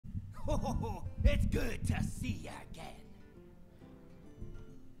Oh, it's good to see you again.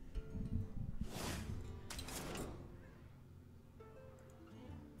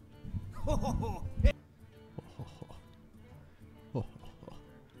 Oh,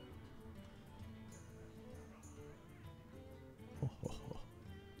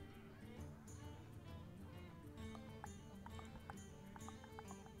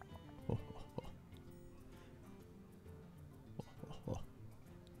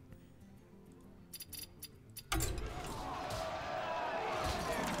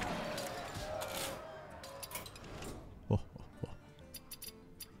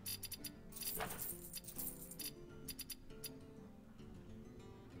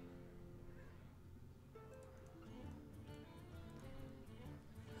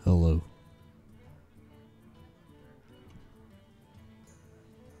 Hello.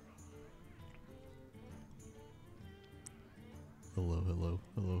 Hello, hello,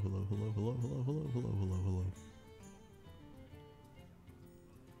 hello, hello, hello, hello, hello, hello, hello, hello, hello.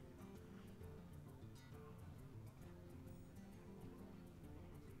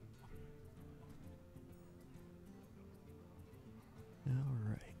 All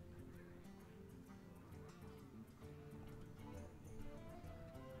right.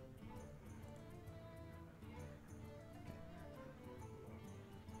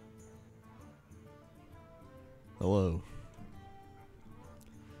 Hello.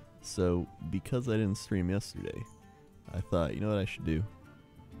 So, because I didn't stream yesterday, I thought, you know what I should do?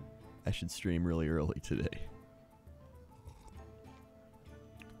 I should stream really early today.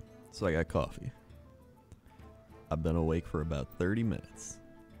 So I got coffee. I've been awake for about 30 minutes.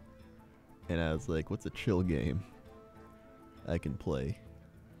 And I was like, what's a chill game I can play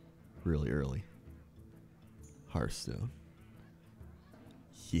really early? Hearthstone.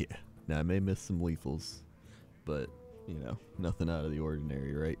 Yeah. Now I may miss some lethals, but, you know, nothing out of the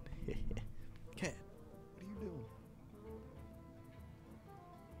ordinary, right? Cat, what are you doing?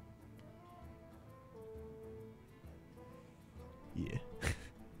 Yeah.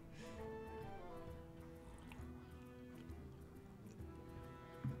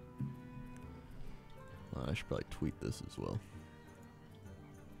 I should probably tweet this as well.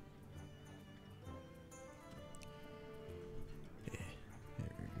 Yeah,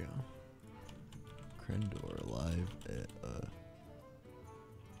 there we go. Krendor live at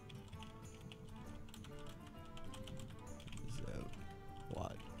is out.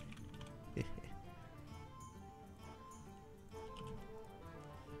 What? Let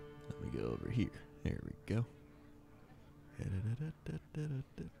me go over here. There we go. There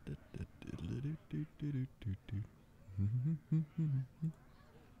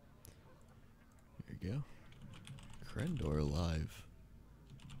you go. Krendor live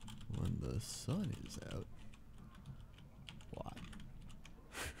when the sun is out. Why?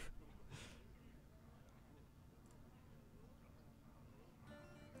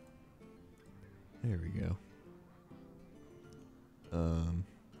 There we go. Alright,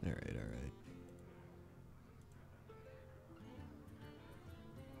 alright.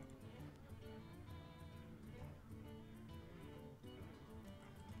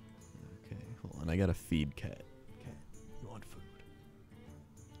 Okay, hold on. I gotta feed Cat. Cat, you want food?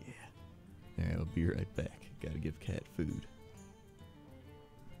 Yeah. Alright, I'll be right back. Gotta give Cat food.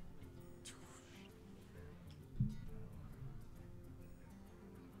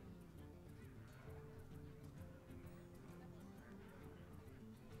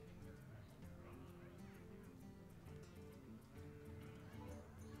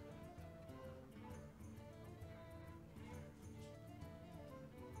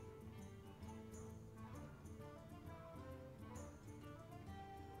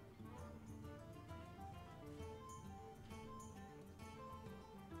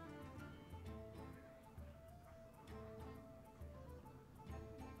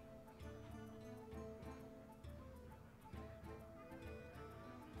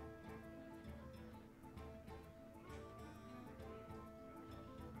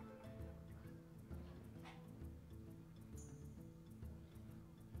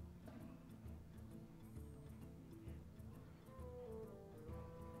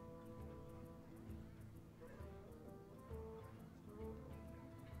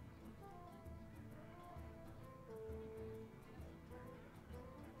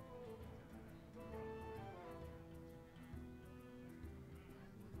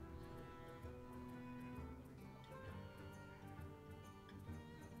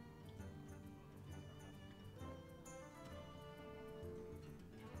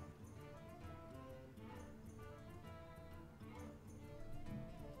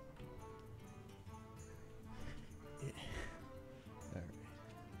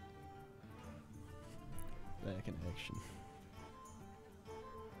 in action.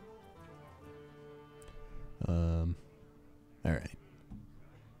 Alright.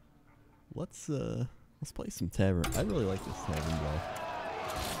 Let's play some Tavern. I really like this Tavern Brawl.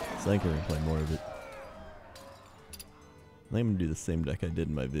 So I think we're gonna play more of it. I'm gonna do the same deck I did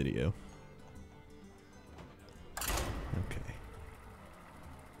in my video. Okay.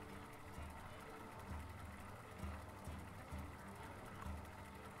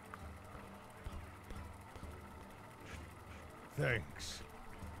 Thanks.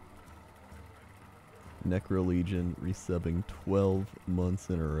 Necro Legion resubbing 12 months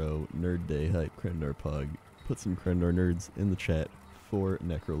in a row. Nerd Day hype Krendor Pug. Put some Krendor nerds in the chat for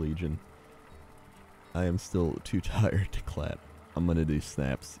Necro Legion. I am still too tired to clap. I'm gonna do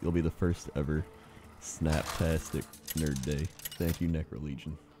snaps. You'll be the first ever Snaptastic Nerd Day. Thank you, Necro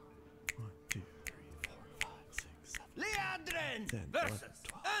Legion. 1, 2, 3, 4, 5, 6, 7, Leandrin 10, versus 11,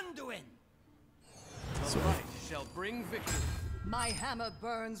 12. Anduin. Sorry. The light shall bring victory. My hammer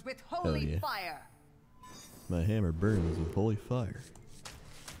burns with holy yeah. fire. My hammer burns with holy fire.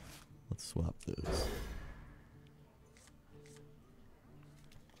 Let's swap those.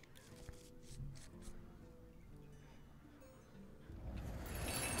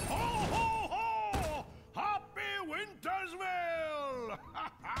 Ho ho ho! Happy Wintersville!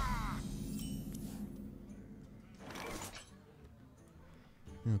 Ha ha!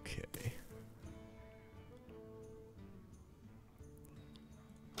 Okay.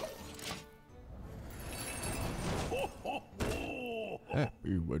 Ho ho ho!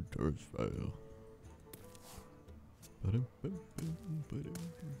 Happy Wintersville.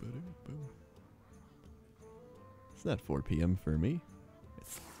 It's not 4 p.m. for me.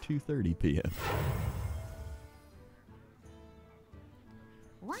 It's 2:30 p.m.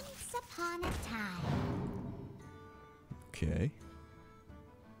 Once upon a time. Okay.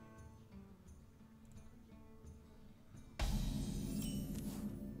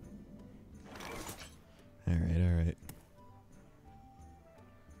 Alright.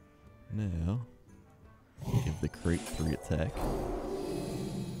 Now, give the crate 3 attack.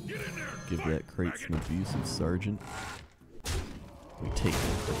 Get in there! Give fight, that crate some maggot. abusive sergeant. We take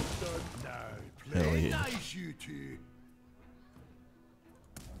the crate. Now, Hell play yeah. nice, you two.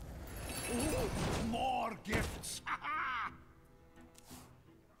 Oh, more gifts! Ha ha!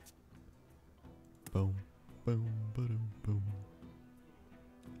 Boom, boom, boom, boom.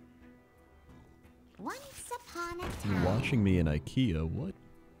 Once upon a You're time. watching me in IKEA, what?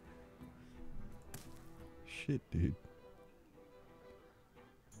 Shit, dude.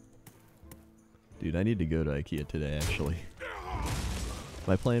 Dude, I need to go to IKEA today, actually.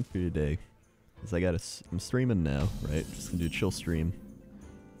 My plan for today is I'm streaming now, right? Just gonna do a chill stream.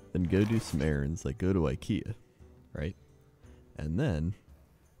 Then go do some errands, like go to IKEA, right? And then,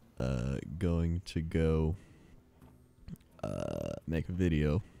 going to go, make a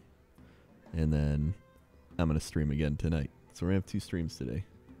video. And then I'm gonna stream again tonight. So we're gonna have 2 streams today.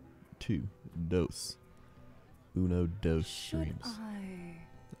 2 Uno dos streams.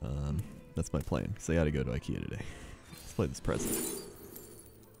 That's my plan, because I gotta go to IKEA today. Let's play this present.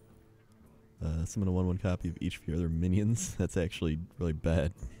 Summon a 1/1 copy of each of your other minions. That's actually really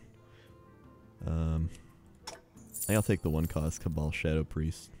bad. I think I'll take the 1 cost Cabal Shadow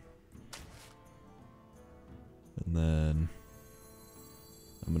Priest. And then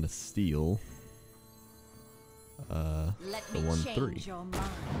I'm gonna steal Let the me 1/3. change your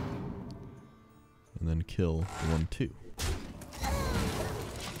mind. And then kill the 1/2.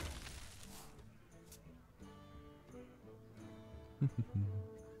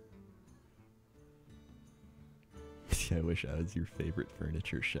 I wish I was your favorite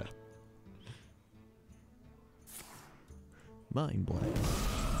furniture shop. Mind Blast.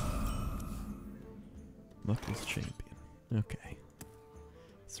 Muckles Champion. Okay.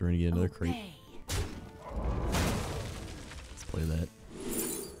 So we're gonna get another crate. Obey. Let's play that.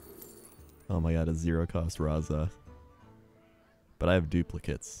 Oh my god, a 0 cost Raza. But I have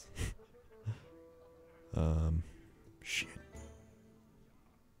duplicates. Shit.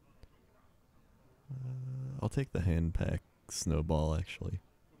 I'll take the hand pack snowball, actually.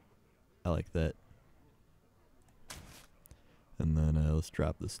 I like that. And then let's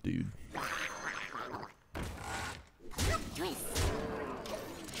drop this dude. Twist.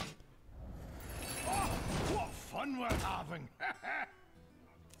 Oh, what fun we're having!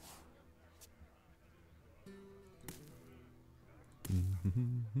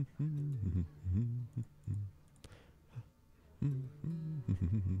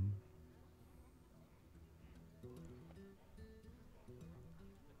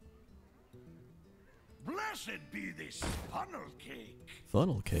 Blessed be this funnel cake.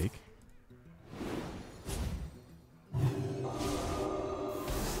 Funnel cake?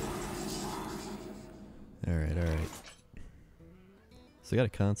 So I gotta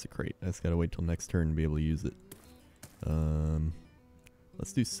consecrate. I just gotta wait till next turn to be able to use it.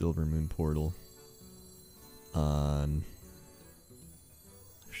 Let's do Silver Moon Portal on...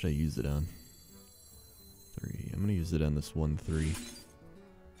 What should I use it on? 3. I'm gonna use it on this 1/3.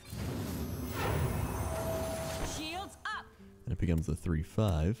 Shields up. And it becomes a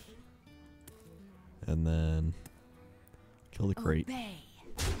 3/5. And then kill the crate. Obey.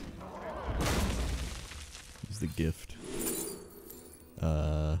 Use the gift.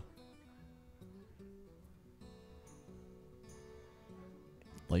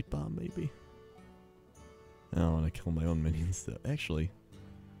 Light bomb, maybe? I don't want to kill my own minions, though. Actually.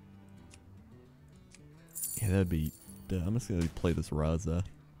 Yeah, that'd be... I'm just going to play this Raza.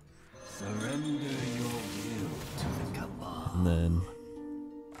 Surrender your will to the cabal. And then...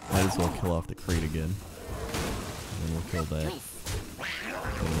 might as well kill off the crate again. And then we'll kill that. And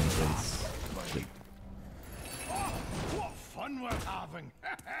then base. Shit. What fun we're having!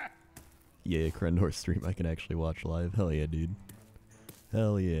 Yeah, Krendor stream I can actually watch live. Hell yeah, dude.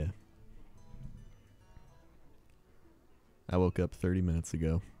 Hell yeah. I woke up 30 minutes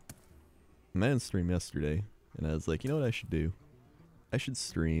ago. I didn't stream yesterday, and I was like, you know what I should do? I should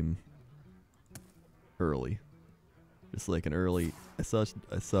stream early. Just like an early... I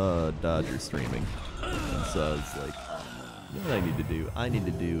saw Dodger streaming, and so I was like, you know what I need to do? I need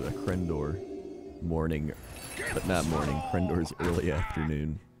to do a Krendor morning, but not morning, Krendor's early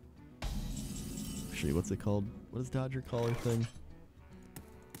afternoon. Actually, what's it called? What does Dodger call her thing?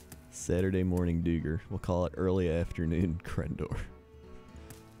 Saturday morning Duger. We'll call it early afternoon Krendor.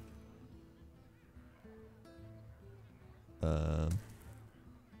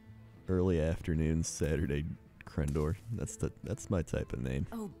 Early afternoon Saturday Krendor. That's my type of name.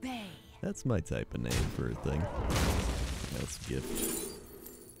 Obey. That's my type of name for a thing. That's gift.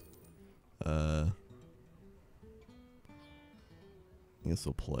 I guess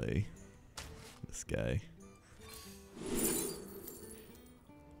we'll play this guy.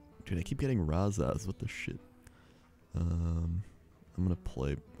 Dude, I keep getting Razas. What the shit? I'm gonna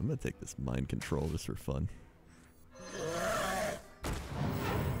take this mind control just for fun.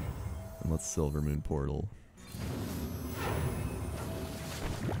 And let's Silver Moon Portal.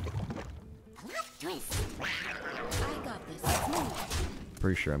 I got this.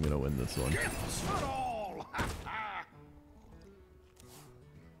 Pretty sure I'm gonna win this one. Gifts for all!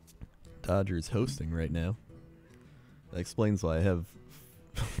 Dodger's hosting right now. That explains why I have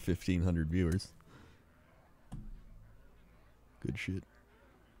 1,500 viewers. Good shit.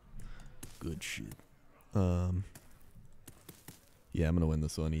 Good shit. Yeah, I'm gonna win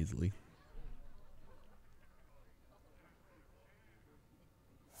this one easily.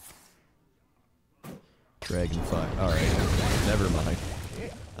 Dragonfire. Alright, never mind.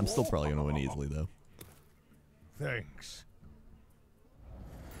 I'm still probably gonna win easily though. Thanks.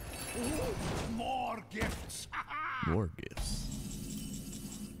 More gifts! More gifts.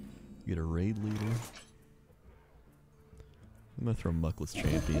 You get a raid leader. I'm gonna throw Muckless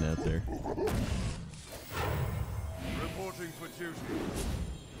Champion out there. Reporting for duty.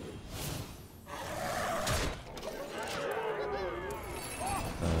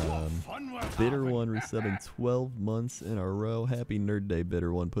 Fun we're Bitter having. One resubbing 12 months in a row. Happy Nerd Day,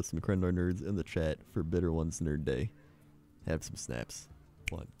 Bitter One. Put some Krendor nerds in the chat for Bitter One's Nerd Day. Have some snaps.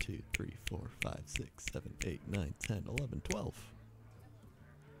 1, 2, 3, 4, 5, 6, 7, 8, 9, 10, 11, 12.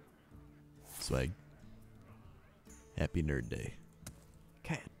 Swag. Happy Nerd Day.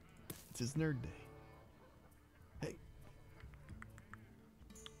 Cat. It's his Nerd Day. Hey.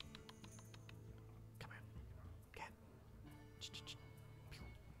 Come here. Cat.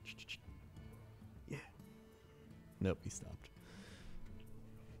 Yeah. Nope, he stopped.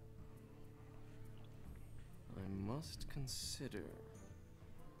 I must consider.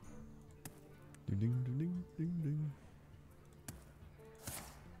 Ding, ding, ding, ding, ding.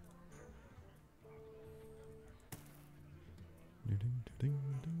 Ding, ding, ding,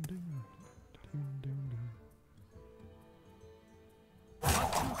 ding, ding, ding, ding, ding.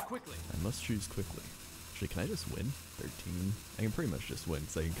 Choose quickly. I must choose quickly. Actually, can I just win? 13. I can pretty much just win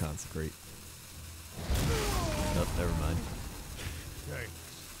because I can consecrate. Nope, never mind. Thanks.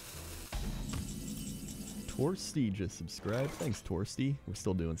 Torsty just subscribed. Thanks, Torsty. We're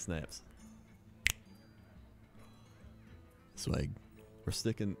still doing snaps. Swag. We're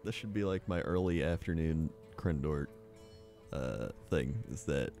sticking. This should be like my early afternoon Krendor thing. Is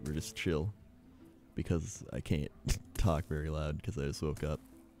that we're just chill because I can't talk very loud because I just woke up,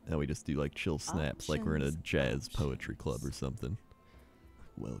 and we just do like chill snaps like we're in a jazz poetry club or something.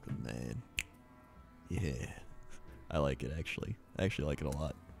 Welcome, man. Yeah, I like it actually. I actually like it a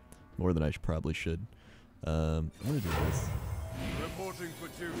lot more than I probably should. I'm gonna do this. Reporting for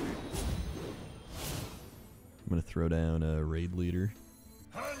duty. I'm gonna throw down a raid leader.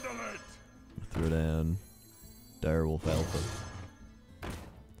 Handle it! Throw down Direwolf Alpha.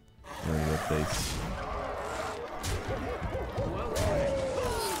 I'm gonna go base.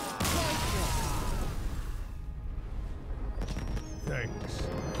 Thanks.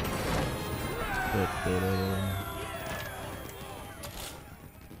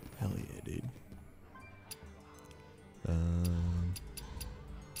 Hell yeah, dude.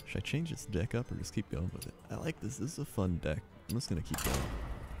 Should I change this deck up or just keep going with it? I like this. This is a fun deck. I'm just gonna keep going.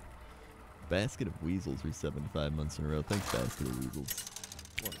 Basket of Weasels reset 5 months in a row. Thanks, Basket of Weasels.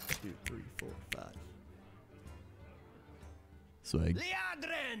 1, 2, 3, 4, 5. Swag.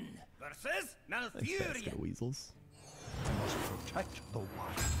 Liadrin versus Thanks, Basket of Weasels. Must protect the wild.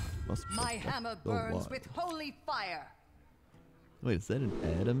 Must My protect hammer the burns wild. with holy fire. Wait, is that an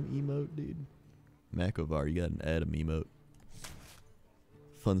Adam emote, dude? Makovar, you got an Adam emote.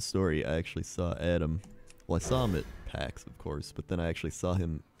 Fun story, I actually saw Adam. Well, I saw him at PAX, of course, but then I actually saw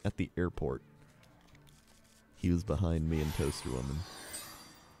him at the airport. He was behind me and Toaster Woman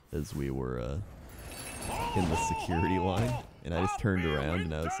as we were in the security line, and I just turned around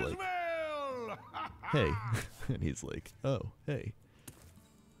and I was like, hey. And he's like, oh, hey.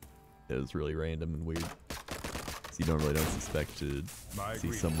 It was really random and weird. So you don't suspect to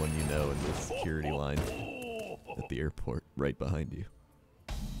see someone you know in the security line at the airport right behind you.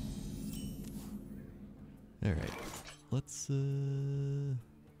 Alright, let's I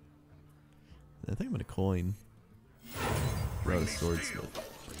think I'm gonna coin Road Swordsmith.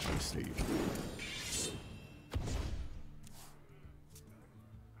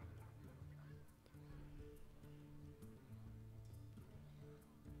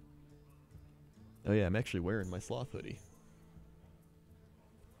 Oh yeah, I'm actually wearing my sloth hoodie.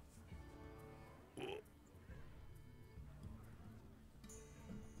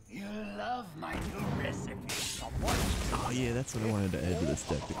 You love my new recipe. Someone. Oh yeah, that's what I wanted to add to this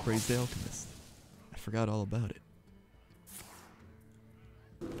deck, the Crazed Alchemist. I forgot all about it.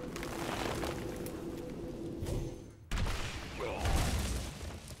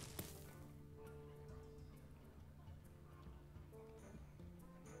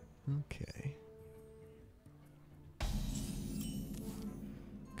 Okay.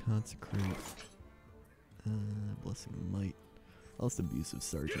 Consecrate. Blessing of Might. I'll just Abusive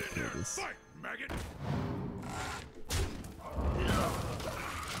Sergeant kill this. Fight, maggot!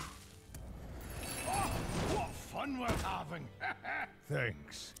 Oh, what fun we're having!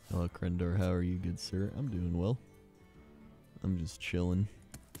 Thanks. Hello, Krendor. How are you, good sir? I'm doing well. I'm just chilling.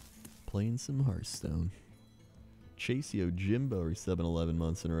 Playing some Hearthstone. Chaseo Jimbo resub 11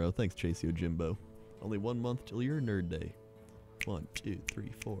 months in a row. Thanks, Chaseo Jimbo. Only 1 month till your nerd day. 1, 2,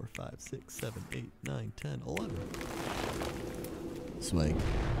 3, 4, 5, 6, 7, 8, 9, 10, 11. Swag.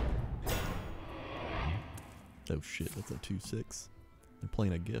 Oh shit, that's a 2-6. They're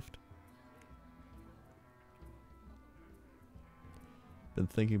playing a gift. Been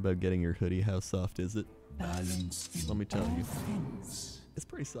thinking about getting your hoodie. How soft is it? Let me tell you. It's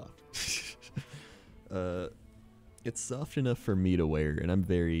pretty soft. It's soft enough for me to wear, and I'm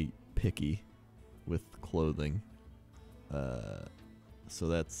very picky with clothing. So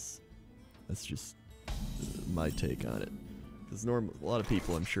that's just my take on it. Because a lot of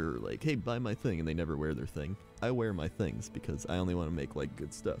people, I'm sure, are like, hey, buy my thing, and they never wear their thing. I wear my things because I only want to make like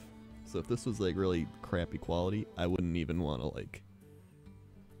good stuff. So if this was like really crappy quality, I wouldn't even want to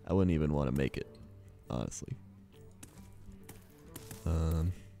make it, honestly.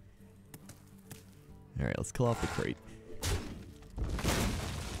 Alright, let's kill off the crate.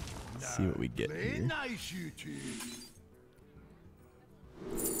 Let's see what we get here. Nice, you two.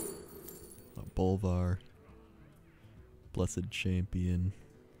 A Bolvar. Blessed Champion.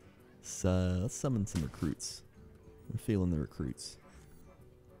 Let's summon some recruits. I'm feeling the recruits.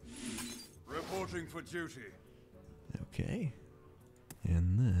 Reporting for duty. Okay.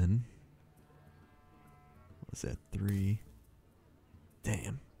 And then... what was that? 3.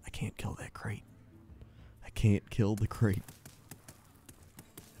 Damn, I can't kill that crate. I can't kill the crate.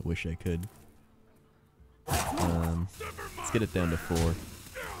 I wish I could. Let's get it down to 4.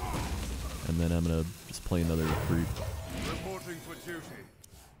 And then I'm gonna just play another recruit. Reporting for duty.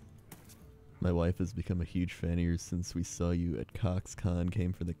 My wife has become a huge fan of yours since we saw you at CoxCon.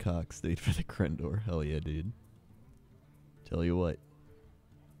 Came for the Cox, stayed for the Krendor. Hell yeah, dude. Tell you what.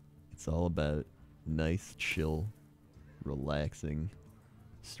 It's all about nice, chill, relaxing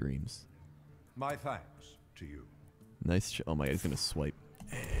streams. My thanks to you. Nice oh my god, he's gonna swipe.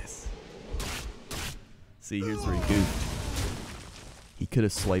 Ass. See, here's where he goofed. He could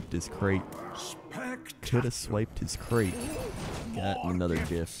have swiped his crate. Could have swiped his crate. Got another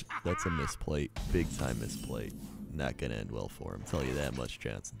gift. That's a misplate. Big time misplate. Not gonna end well for him. Tell you that much,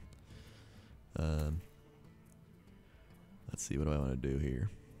 Johnson. Let's see. What do I want to do here?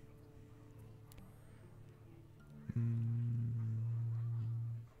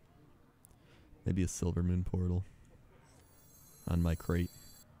 Maybe a Silver Moon portal on my crate.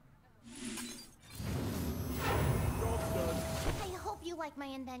 I hope you like my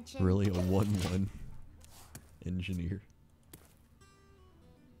invention. Really, a 1/1 engineer.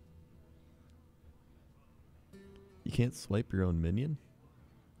 You can't swipe your own minion?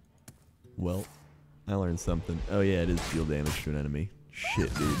 Well, I learned something. Oh yeah, it is deal damage to an enemy.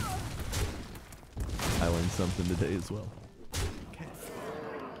 Shit, dude. I learned something today as well.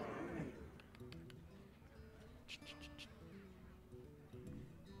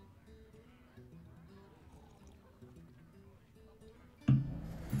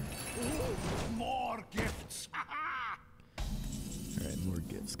 More gifts! Alright, more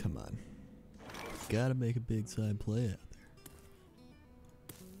gifts, come on. Gotta make a big time play out there.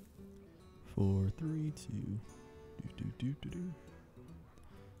 4, 3, 2.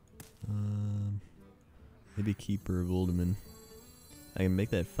 Maybe Keeper of Uldaman. I can make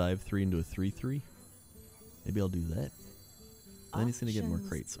that 5/3 into a 3/3. Maybe I'll do that. Then he's gonna get more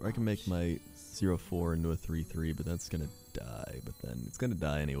crates. Or I can make my 0/4 into a 3/3, but that's gonna die. But then it's gonna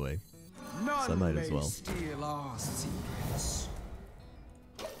die anyway. So I might as well. Steal our secrets.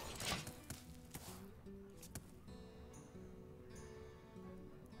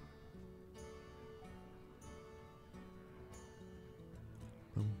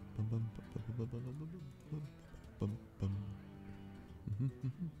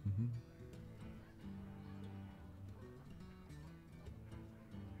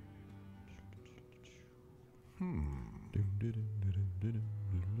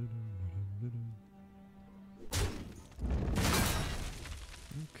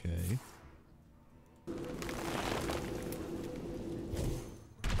 Okay.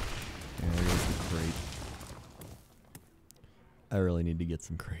 There's the crate. I really need to get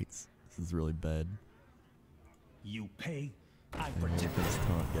some crates. This is really bad. You pay, I I protect. like this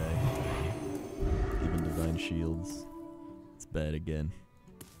taunt guy. Even Divine Shields. It's bad again.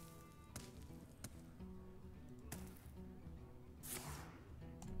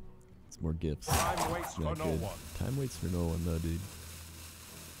 It's more gifts. Time waits for Not no good. one. Time waits for no one though, dude.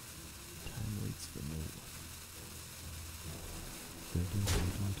 Time waits for no one.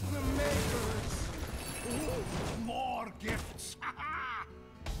 The makers! More gifts!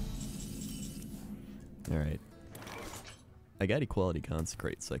 Alright. I got Equality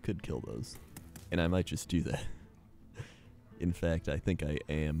Consecrate, so I could kill those. And I might just do that. In fact, I think I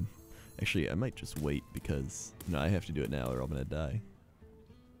am. Actually, I might just wait because, no, I have to do it now or I'm gonna die.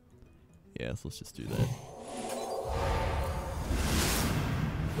 Yeah, so let's just do that.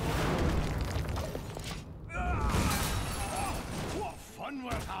 What fun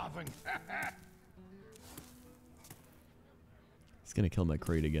we're having! It's gonna kill my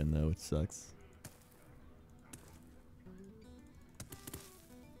crate again though, which sucks.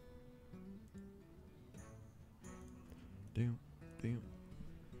 Damn, damn.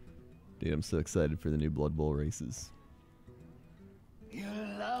 Dude, I'm so excited for the new Blood Bowl races. You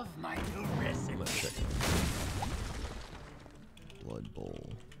love my new recipe. Let's check it. Blood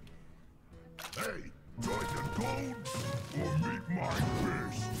Bowl. Hey, join the gold or meet my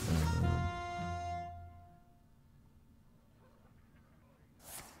fist!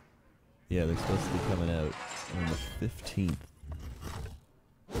 Yeah, they're supposed to be coming out on the 15th.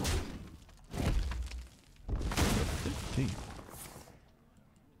 The 15th.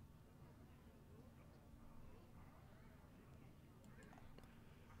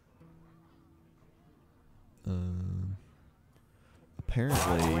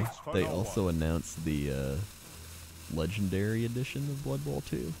 Apparently, they also announced the Legendary Edition of Blood Bowl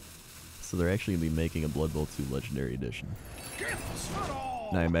 2. So they're actually going to be making a Blood Bowl 2 Legendary Edition. Gifts for all!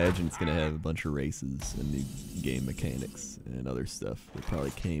 And I imagine it's going to have a bunch of races and new game mechanics and other stuff that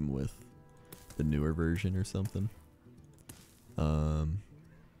probably came with the newer version or something. No, I'm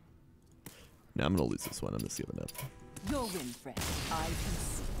going to lose this one. I'm just giving up. Your win, friend. I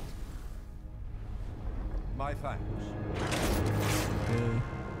concede. My thanks. Okay.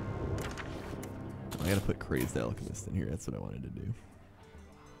 I gotta put Crazed Alchemist in here. That's what I wanted to do.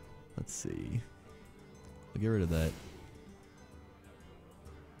 Let's see. I'll get rid of that.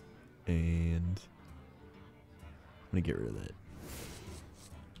 And I'm gonna get rid of that.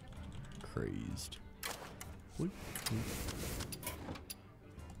 Crazed. Whoop, whoop.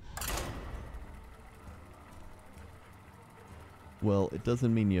 Well, it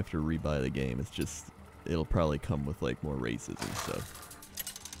doesn't mean you have to rebuy the game. It's just it'll probably come with like more races and stuff.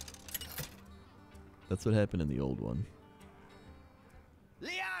 That's what happened in the old one.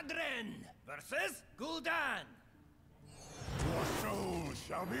 Liadrin versus Gul'dan. Your soul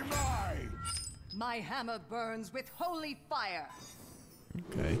shall be mine. My hammer burns with holy fire.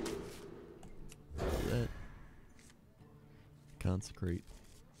 Okay. That. Consecrate.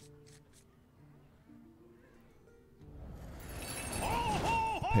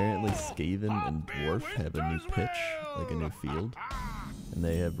 Apparently Skaven and Dwarf have a new pitch, like a new field. And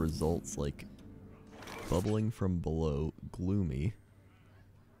they have results like bubbling from below, gloomy,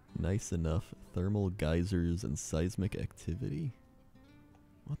 nice enough, thermal geysers, and seismic activity.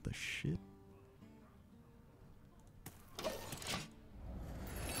 What the shit?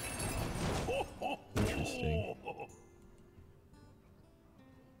 Interesting.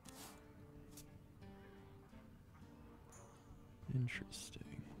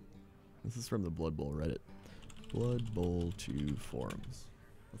 Interesting. This is from the Blood Bowl Reddit. Blood Bowl 2 forums.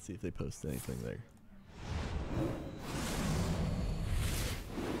 Let's see if they post anything there.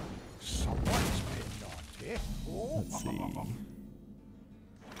 Someone's been naughty. Let's see.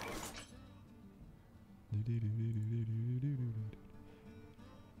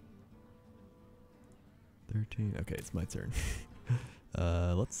 13. Okay, it's my turn.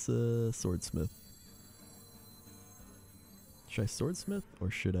 Let's swordsmith. Should I swordsmith or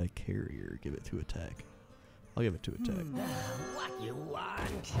should I carrier? Give it to attack. I'll give it to attack. What you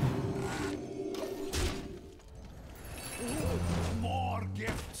want? More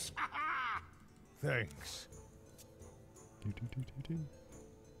gifts. Thanks. Do.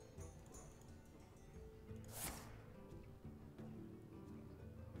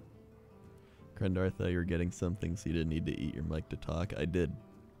 Krendar, I thought you were getting something, so you didn't need to eat your mic to talk. I did.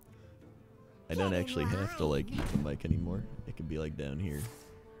 I don't actually have to like eat the mic anymore. It can be like down here.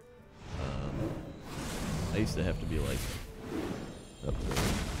 I used to have to be like up there,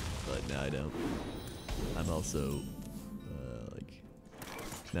 but now I don't. I'm also like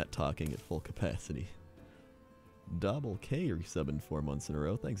not talking at full capacity. Double K resubbing 4 months in a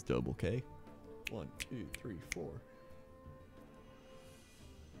row. Thanks, Double K. 1, 2, 3, 4.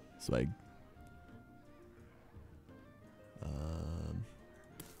 Swag.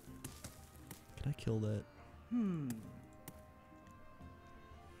 Can I kill that? Ding,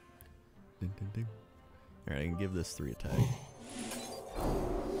 ding, ding. Alright, I can give this 3 attack.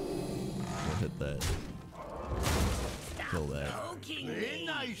 We'll hit that. Kill that. Very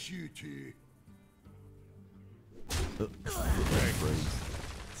nice, you two. Oh,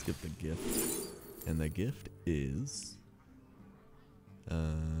 skip the gift. And the gift is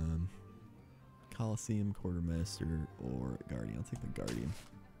Coliseum, Quartermaster, or Guardian. I'll take the Guardian.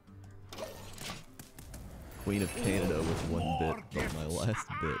 Queen of Canada with 1 bit, but my last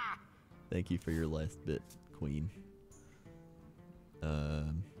bit. Thank you for your last bit, Queen.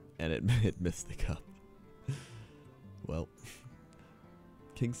 And it missed the cup. Well,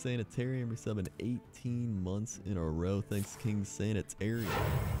 King Sanitarium resubbing 18 months in a row. Thanks, King Sanitarium.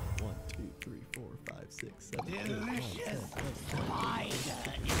 1, 2, 3, 4, 5, 6, 7, 8, 9, 10, 11,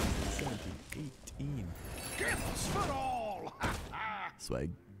 12, 17, 18. Gifts for all.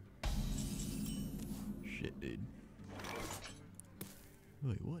 Swag. Shit, dude.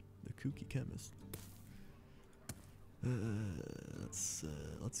 Wait, what? The kooky chemist.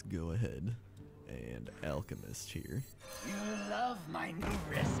 Let's go ahead and alchemist here. You love my new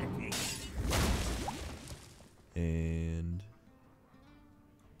recipe. And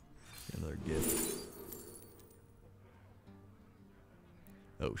another gift.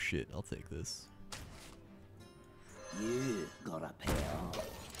 Oh shit, I'll take this. You got a pail.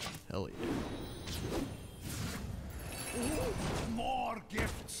 Hell yeah. More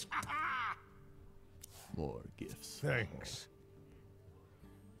gifts. More gifts. Thanks.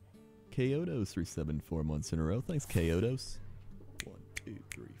 Kyotos resubbing 4 months in a row. Thanks, Kyotos. 1, 2,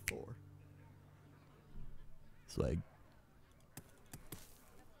 3, 4. Swag.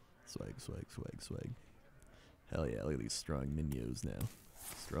 Swag, swag, swag, swag. Hell yeah, look at these strong minions now.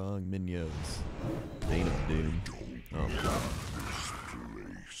 Strong minions. Bane of Doom. Oh.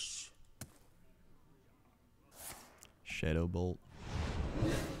 Shadow Bolt.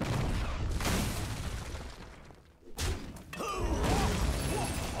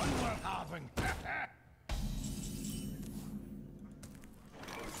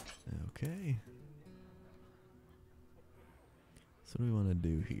 Okay. So what do we want to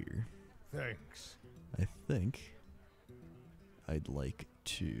do here? Thanks. I think I'd like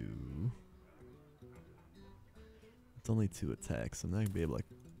to... It's only 2 attacks. I'm not going to be able to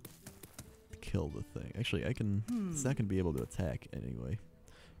kill the thing. Actually, I can... It's not going to be able to attack anyway.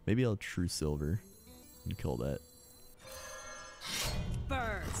 Maybe I'll True Silver. You call that?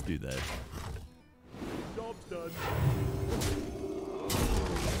 Burn. Let's do that. Job's done.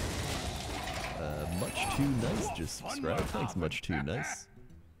 Much too nice. Just subscribe. Thanks, much too nice.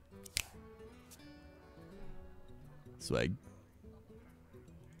 Swag.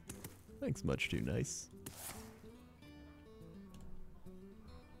 Thanks, much too nice.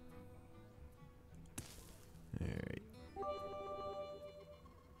 Alright.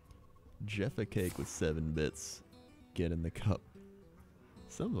 Jeffa Cake with 7 bits. Get in the cup.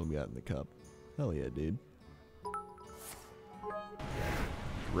 Some of them got in the cup. Hell yeah, dude.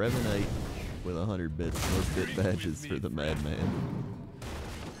 Revenite with 100 bits. More bit badges for the madman.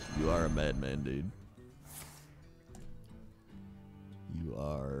 You are a madman, dude. You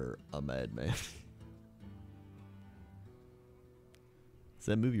are a madman. Does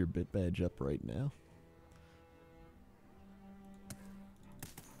that move your bit badge up right now?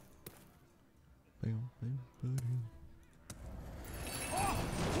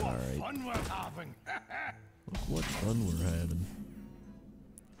 Alright. Fun we're having. Look what fun we're having.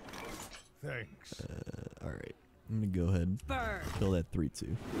 Thanks. Alright. I'm gonna go ahead and Burn. kill that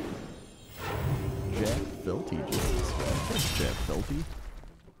 3-2. Jack Felty just subscribed. Thanks, Jack Felty.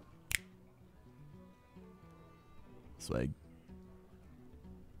 Swag.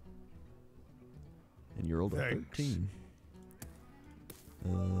 And you rolled a Thanks. 13.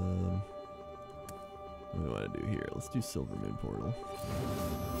 What do we want to do here? Let's do Silver Moon Portal.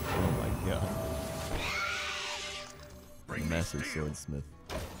 Oh my god. Bring me Master steel. Swordsmith.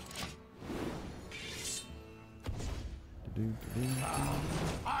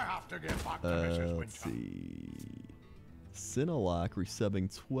 I have to get back to Mrs. Let's Winter. see. Cinelock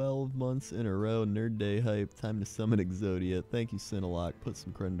resubbing 12 months in a row. Nerd Day hype. Time to summon Exodia. Thank you, Cinelock. Put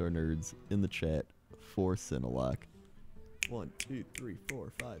some Krendor nerds in the chat for Cinelock. 1, 2, 3,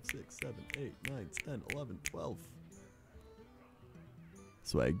 4, 5, 6, 7, 8, 9, 10, 11, 12.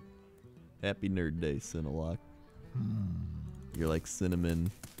 Swag. Happy Nerd Day, Cinelock. You're like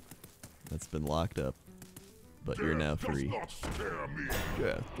cinnamon that's been locked up, but you're now Death does free. not scare me.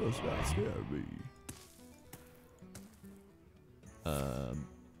 Death does not scare me.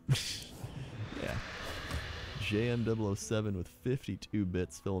 Yeah. JM007 with 52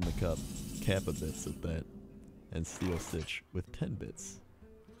 bits filling the cup. Kappa bits at that. And Steel Stitch with 10 bits.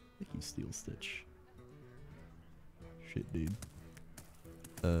 Thank you, Steel Stitch. Shit, dude.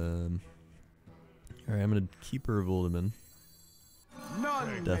 Alright, I'm gonna Keeper of Uldaman.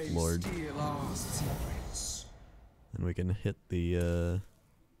 None Death may Lord. steal our secrets. And we can hit the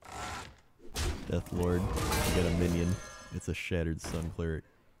Death Lord. We get a minion. It's a Shattered Sun Cleric.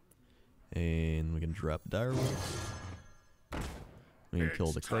 And we can drop Direwolf. We can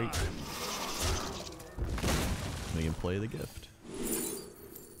kill the crate. We can play the gift.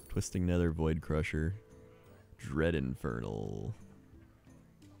 Twisting Nether, Void Crusher, Dread Infernal.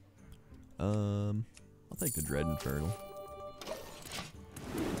 I'll take the Dread Infernal.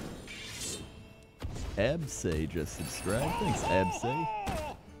 Absay just subscribed. Thanks, Absay.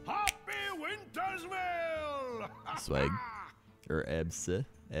 Oh, happy Wintersville! Swag. Or Absa.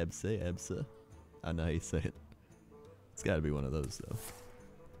 Absa. I don't know how you say it. It's gotta be one of those, though.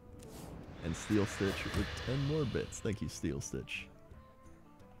 And Steel Stitch with 10 more bits. Thank you, Steel Stitch.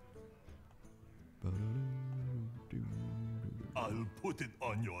 I'll put it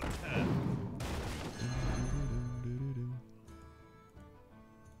on your tab.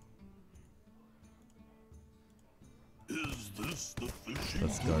 Is this the fishing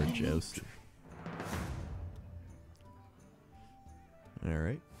Let's guard Jouster.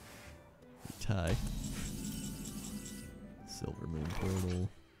 Alright. Tie. Silver Moon Portal.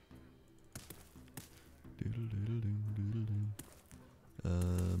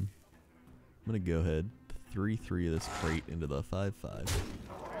 I'm gonna go ahead, 3/3 of this crate into the 5/5.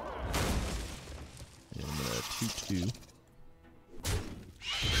 And I'm gonna 2/2.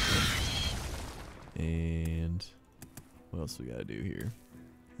 And what else we gotta do here?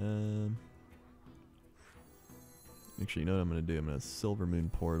 Actually, you know what I'm gonna do? I'm gonna Silver Moon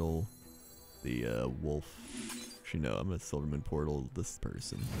Portal the wolf. Actually, no, I'm gonna Silver Moon Portal this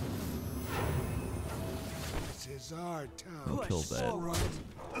person. This is our town. I'll kill that. All right.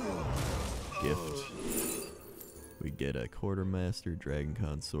 Gift. We get a Quartermaster, Dragon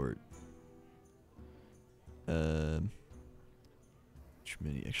Consort. Which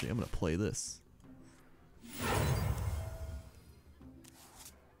mini? Actually, I'm gonna play this.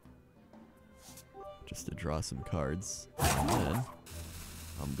 Just to draw some cards. And then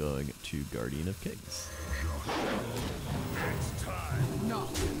I'm going to Guardian of Kings. It's time.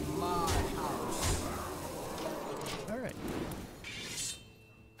 Not in my house. Alright.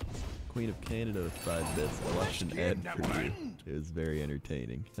 Queen of Canada with 5 bits. I watched an ad for you. It was very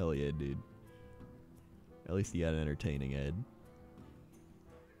entertaining. Hell yeah, dude. At least you got an entertaining ad.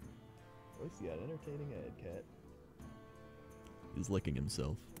 At least you got an entertaining ad, cat. He's licking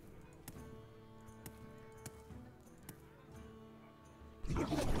himself.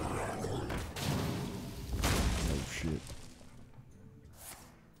 Oh shit.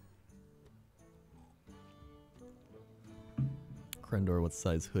 Krendor, what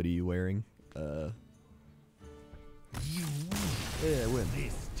size hoodie you wearing? Yeah, I win.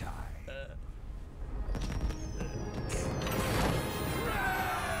 This time.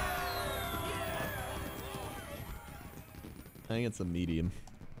 I think it's a medium.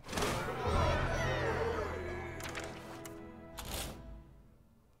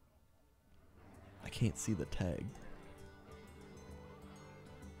 I can't see the tag.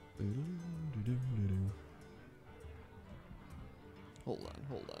 Hold on,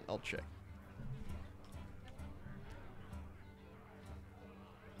 I'll check.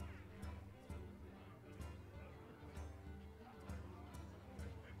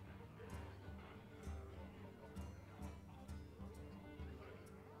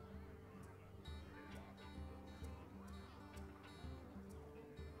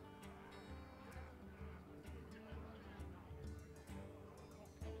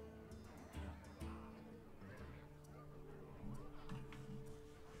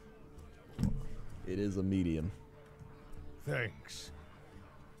 It is a medium. Thanks.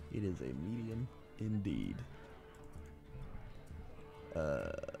 It is a medium indeed.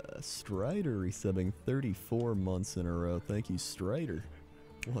 Strider resubbing 34 months in a row. Thank you, Strider.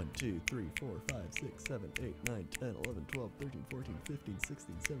 1, 2, 3, 4, 5, 6, 7, 8, 9, 10, 11, 12, 13, 14, 15,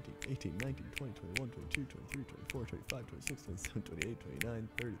 16, 17, 18, 19, 20, 21, 22, 23, 24, 25, 26, 27, 28, 29,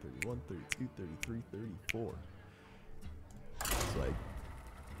 30, 31, 32, 33, 34. It's like,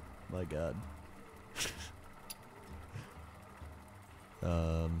 my god.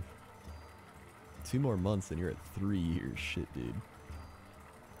 2 more months and you're at 3 years. Shit, dude.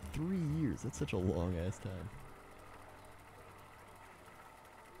 3 years. That's such a long ass time.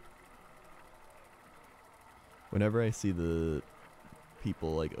 Whenever I see the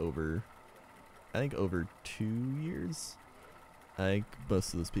people like over, I think over 2 years, I think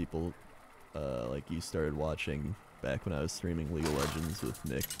most of those people, like you started watching back when I was streaming League of Legends with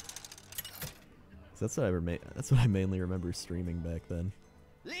Nick. That's what I mainly remember streaming back then.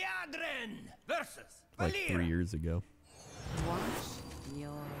 Liadrin versus Like Valir. 3 years ago. Watch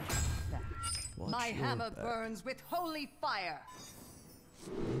your back. Watch My your hammer back. burns with holy fire.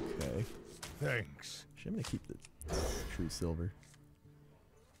 Okay. Thanks. Actually, I'm gonna keep the true silver.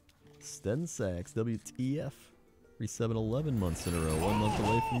 Sten Sachs, WTF. Resub 11 months in a row. 1 month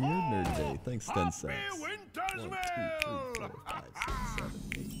away from your nerd day. Thanks, Sten Sachs. Happy 1, 2, 3, Wintersville! 4, 5, 6, 7,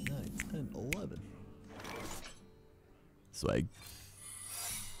 8, 9, 10, 11. Swag.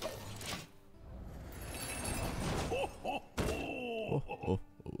 Oh, oh,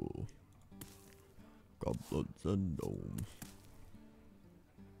 oh. Goblins and gnomes.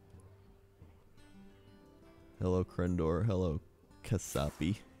 Hello, Krendor. Hello,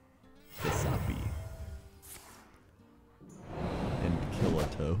 Kasapi. Kasapi. And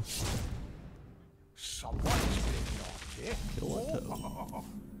Killato. Someone's been naughty. Killato.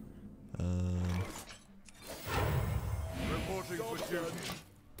 Reporting for duty.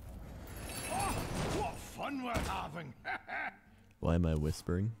 Oh, what fun we're having! Why am I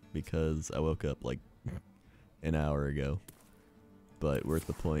whispering? Because I woke up like an hour ago. But we're at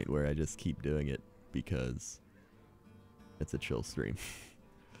the point where I just keep doing it because it's a chill stream.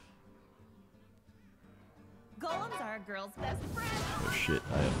 Golems are a girl's best friend. Oh shit,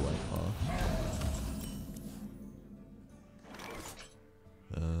 I have Black Paw.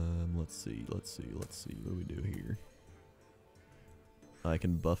 Let's see. What do we do here? I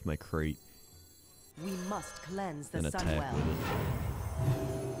can buff my crate We must cleanse the and attack Sunwell. with it.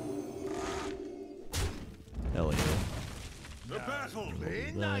 Hell yeah. The battle be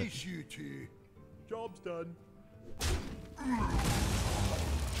that. nice, you two. Job's done.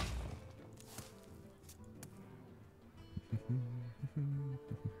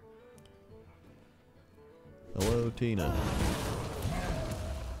 Hello, Tina.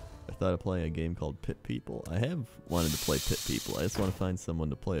 I thought of playing a game called Pit People. I have wanted to play Pit People. I just want to find someone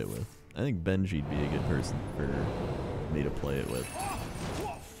to play it with. I think Benji'd be a good person for me to play it with. Oh,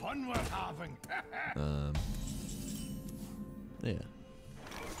 what fun we're having! Yeah.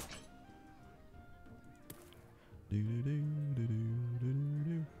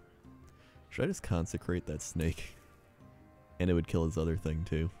 Should I just consecrate that snake? And it would kill his other thing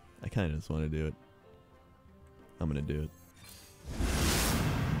too. I kind of just want to do it. I'm gonna do it.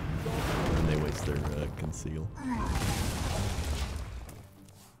 And they waste their conceal.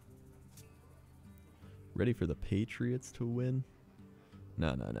 Ready for the Patriots to win?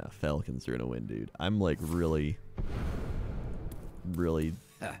 No. Falcons are gonna win, dude. I'm like really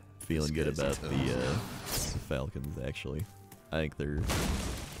feeling good about the Falcons. Actually, I think they're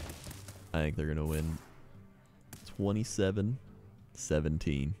gonna win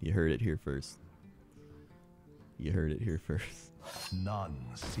 27-17. You heard it here first. None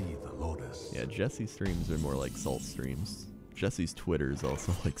see the lotus. Yeah, Jesse's streams are more like Salt streams. Jesse's Twitter is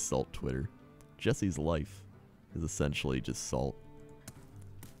also like Salt Twitter. Jesse's life is essentially just Salt.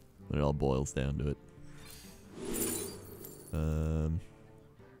 When it all boils down to it.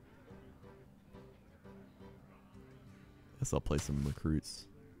 Guess I'll play some recruits.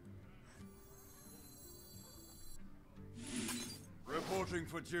 Reporting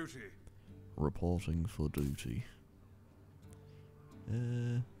for duty. Reporting for duty.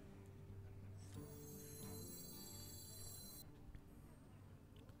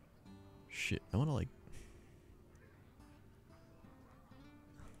 Shit, I wanna like...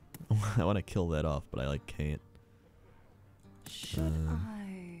 I wanna kill that off, but I like can't. Should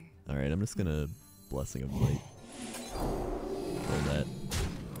I? Alright, I'm just gonna Blessing of Light. Kill that.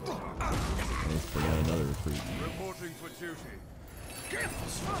 Let's bring out another recruit. Reporting for duty.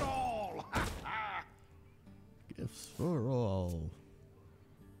 Gifts for all! Gifts for all.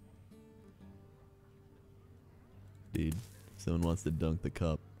 Dude, if someone wants to dunk the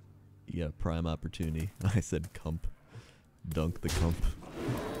cup, you got a prime opportunity. I said cump. Dunk the cump.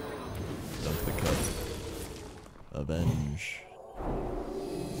 Dunk the cup. Avenge.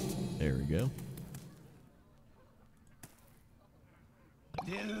 There we go.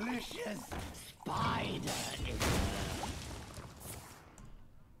 Delicious spider.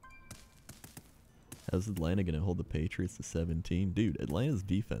 How's Atlanta gonna hold the Patriots to 17? Dude, Atlanta's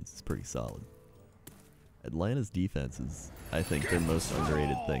defense is pretty solid. Atlanta's defense is, I think, their most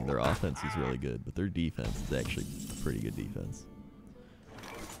underrated thing. Their offense is really good, but their defense is actually a pretty good defense.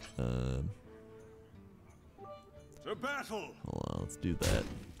 To battle. Hold on, let's do that.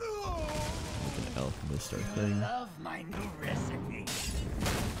 We can alchemist our thing. Love my new recipe.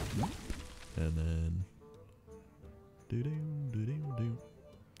 And then... Do-do-do-do-do.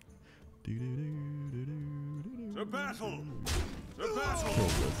 Do-do-do-do-do-do-do. To battle. To battle. Kill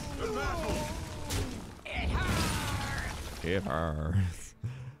this. To battle. It hurts.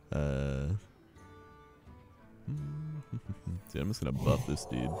 See, I'm just gonna buff this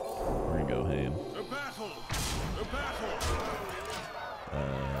dude. We're gonna go ham. To battle. To battle.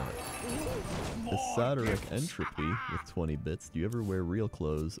 Esoteric Entropy with 20 bits. Do you ever wear real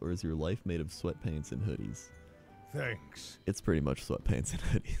clothes, or is your life made of sweatpants and hoodies? Thanks. It's pretty much sweatpants and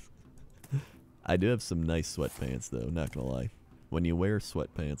hoodies. I do have some nice sweatpants though, not gonna lie. When you wear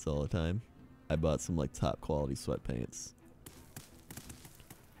sweatpants all the time, I bought some like top quality sweatpants.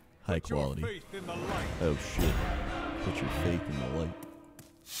 High quality. Oh shit. Put your faith in the light.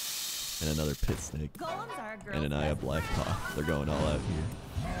 And another pit snake. Golems are a girl's And an Eye of best Black friend. Paw. They're going all out here.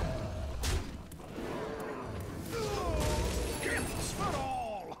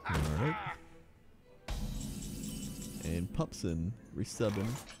 Alright. And Pupson resubbing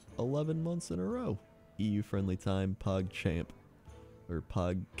 11 months in a row. EU friendly time, Pog Champ. Or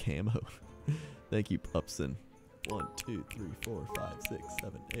Pog Camo. Thank you, Pupson. 1, 2, 3, 4, 5, 6,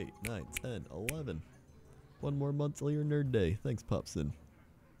 7, 8, 9, 10, 11. One more month till your nerd day. Thanks, Pupson.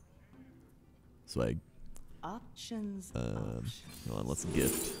 Swag. Options. Hold on, let's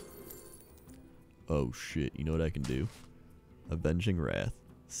gift. Oh shit, you know what I can do? Avenging Wrath.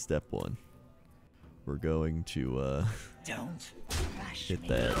 Step 1. We're going to Don't hit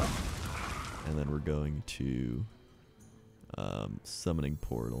that. And then we're going to Summoning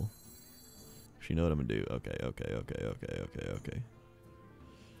Portal. Actually, you know what I'm gonna do? Okay.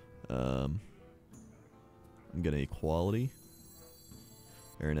 I'm gonna Equality.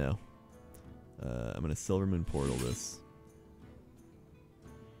 Or no. I'm gonna Silver Moon Portal this.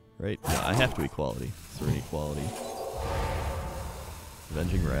 Right? No, I have to Equality. So we're in Equality.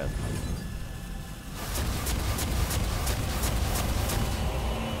 Avenging Wrath.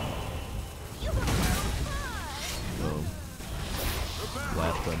 Boom.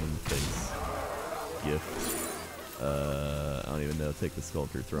 Blast them in the face. Gift. I don't even know. Take the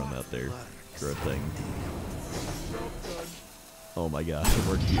Sculptor, throw him out there. Throw a thing. Oh my gosh,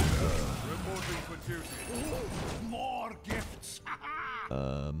 we're cute. Reporting for duty. More gifts.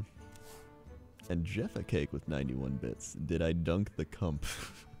 And Jeffa Cake with 91 bits. Did I dunk the cump?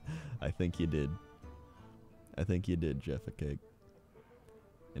 I think you did. I think you did, Jeffa Cake.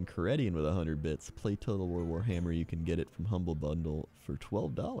 And Coredian with 100 bits. Play Total War Warhammer. You can get it from Humble Bundle for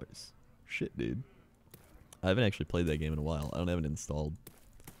 $12. Shit, dude. I haven't actually played that game in a while. I don't have it installed.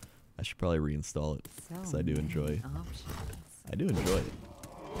 I should probably reinstall it because I do enjoy. I do enjoy it.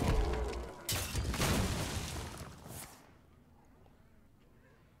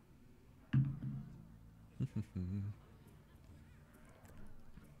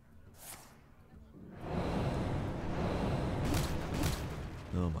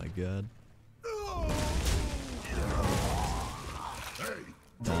 Oh my god.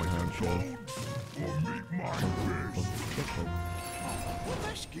 Downhound show. Will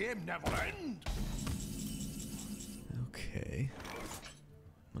this game never end? Okay.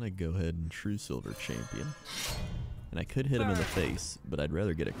 I'm gonna go ahead and True Silver Champion. And I could hit him in the face, but I'd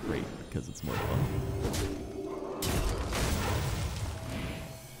rather get a crate because it's more fun.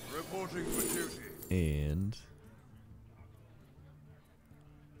 Reporting for duty. And...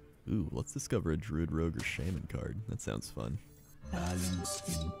 ooh, let's discover a Druid, Rogue, or Shaman card. That sounds fun. Balance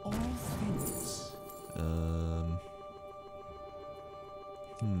in all things.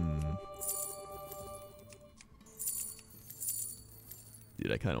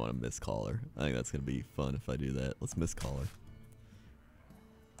 Dude, I kind of want to miss Caller. I think that's going to be fun if I do that. Let's miss Caller.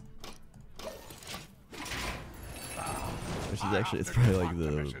 Which is actually, it's probably like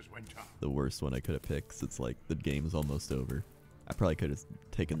the worst one I could have picked, 'cause it's like the game's almost over. I probably could have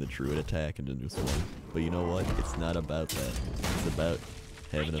taken the Druid attack and then just won. But you know what? It's not about that. It's about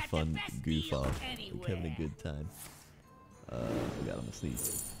having a fun goof off. Like having a good time. We got him a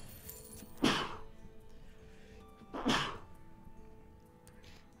sneeze.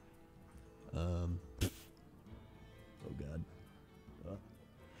 Oh god.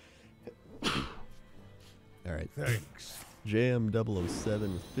 Alright. Thanks.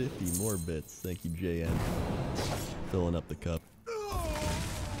 JM007 with 50 more bits. Thank you, JM. Filling up the cup.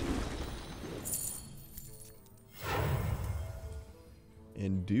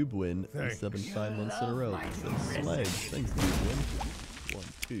 And Dubwin, 75 months in a row. Says Slag. Thanks, Dubwin. 1,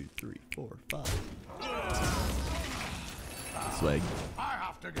 2, 3, 4, 5. Swag. I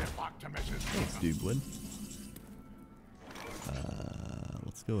have to get back to Mrs. Thanks, Dubwin.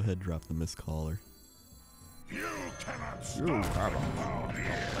 Let's go ahead and drop the missed caller. You cannot stop.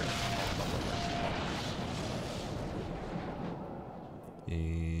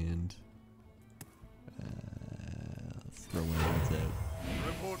 And let's throw one of these out.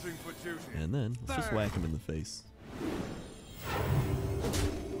 Reporting for duty. And then let's just whack him in the face.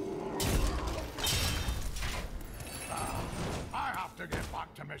 I have to get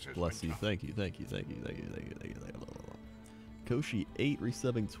back to Mrs. Bless you. Thank you. Thank you. Thank you. Thank you. Thank you. Thank you. Thank you. Koshi 8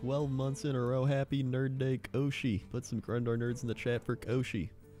 resubbing 12 months in a row. Happy Nerd Day, Koshi. Put some Grundor nerds in the chat for Koshi.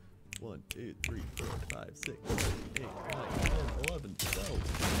 1, 2, 3, 4, 5, 6, 7, 8, 9, 10, 11, 12.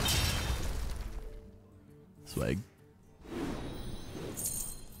 Swag.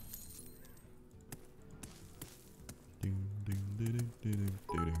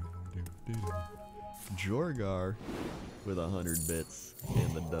 Jorgar with 100 bits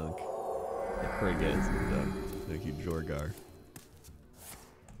and the dunk. The Craig has the dunk. Thank you, Jorgar.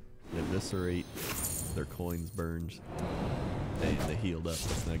 Eviscerate. Their coins burned. Damn, they healed up.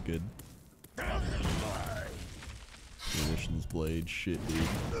 That's not good. Munitions blade. Shit, dude.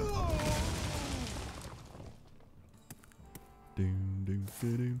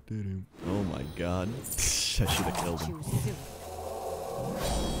 Oh my god. I should have killed him.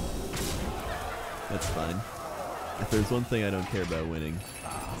 That's fine. If there's one thing I don't care about winning,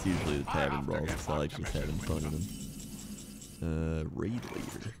 it's usually the tavern brawls, so I like just having fun with them. Raid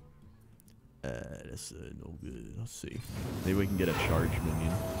leader. That's no good. Let's see. Maybe we can get a charge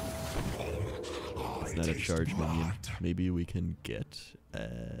minion. It's not a charge minion. Maybe we can get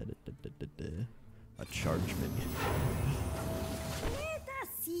a charge minion.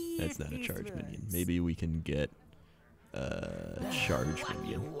 That's not a charge minion. Maybe we can get charge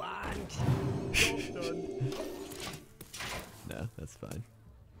minion. No, that's fine.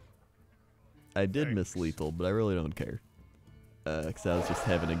 I did miss lethal, but I really don't care. Because I was just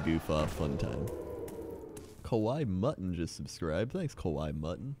having a goof off fun time. Kawhi Mutton just subscribed. Thanks, Kawhi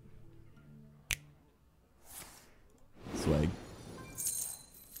Mutton. Swag.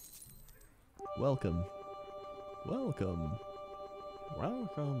 Welcome. Welcome.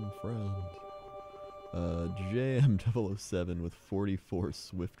 Welcome, friend. JM007 with 44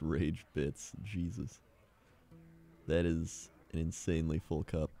 Swift Rage bits. Jesus. That is an insanely full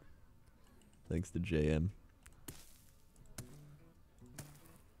cup. Thanks to JM.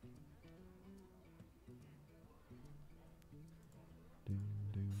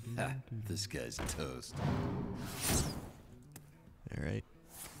 Ha, this guy's toast. Alright.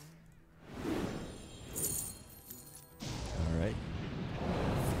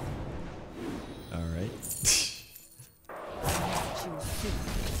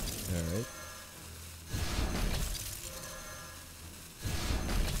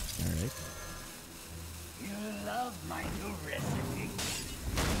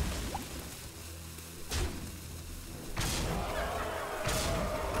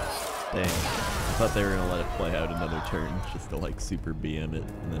 Dang. I thought they were gonna let it play out another turn just to like super BM it,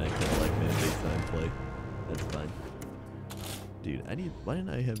 and then I kinda like mandate time play. That's fine. Dude, why didn't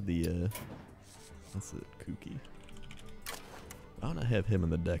I have the what's it, Kooky? Why don't I have him in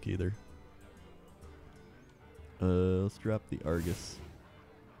the deck either? Let's drop the Argus.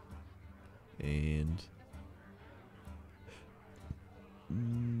 And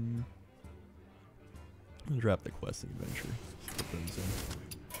I'll drop the questing adventure. Put those in.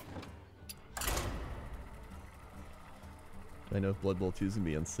 Do I know if Blood Bowl 2 is gonna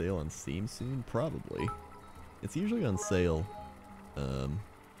be on sale on Steam soon? Probably. It's usually on sale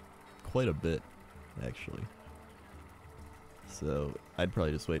quite a bit, actually. So I'd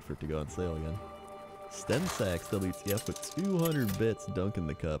probably just wait for it to go on sale again. Stensax WTF with 200 bits dunking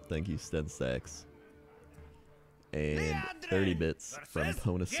the cup. Thank you, Stensax. And 30 bits from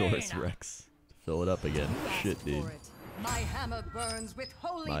Ponosaurus Rex to fill it up again. Shit, dude. My hammer burns with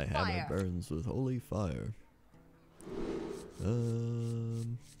holy My fire. hammer burns with holy fire.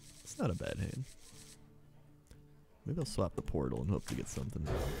 It's not a bad hand. Maybe I'll swap the portal and hope to get something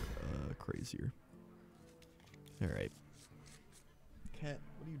crazier. Alright. Cat,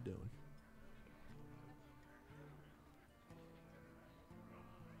 what are you doing?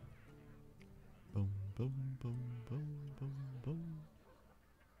 Boom, boom, boom, boom, boom, boom.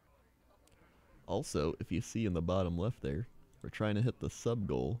 Also, if you see in the bottom left there, we're trying to hit the sub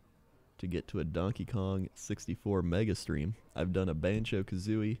goal to get to a Donkey Kong 64 mega stream. I've done a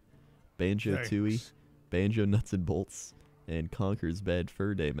Banjo-Kazooie, Banjo-Tooie, Banjo Nuts and Bolts, and Conker's Bad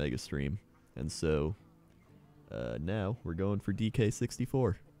Fur Day mega stream. And so, now we're going for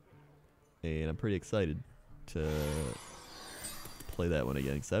DK64. And I'm pretty excited to play that one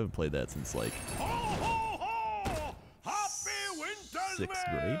again, because I haven't played that since like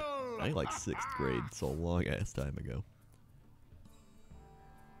 6th grade. I think like 6th grade, so a long ass time ago.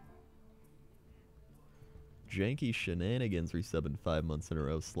 Janky Shenanigans resubbing 5 months in a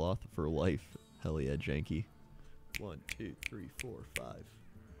row. Sloth for life. Hell yeah, Janky. 1, 2, 3, 4, 5.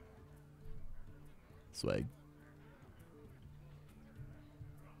 Swag.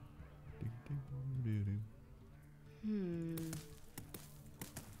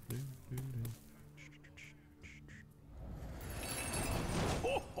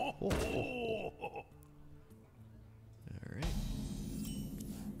 Alright.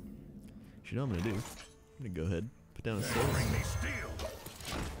 You know what I'm gonna do? I'm gonna go ahead, put down a soul.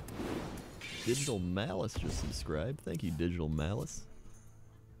 Digital Malice just subscribed. Thank you, Digital Malice.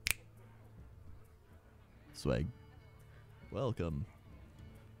 Swag. Welcome.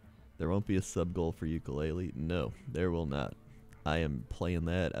 There won't be a sub goal for ukulele. No, there will not. I am playing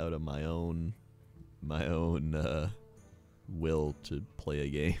that out of my own will to play a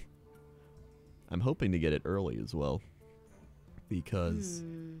game. I'm hoping to get it early as well, because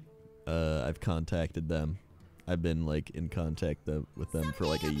I've contacted them. I've been like in contact with them for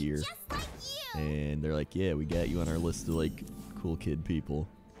like a year, and they're like, yeah, we got you on our list of like cool kid people,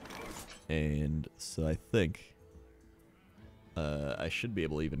 and so I think I should be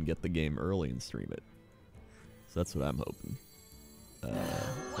able to even get the game early and stream it. So that's what I'm hoping.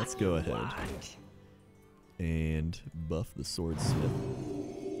 Let's go ahead and buff the swordsmith.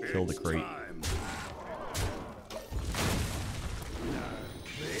 Kill the crate.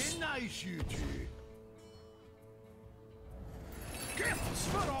 Very nice, you two. Gifts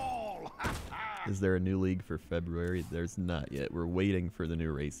for all. Is there a new league for February? There's not yet. We're waiting for the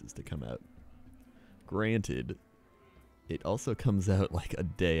new races to come out. Granted, it also comes out like a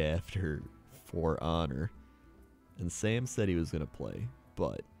day after For Honor. And Sam said he was going to play,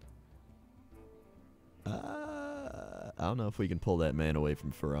 but I don't know if we can pull that man away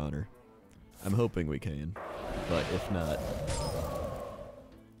from For Honor. I'm hoping we can, but if not,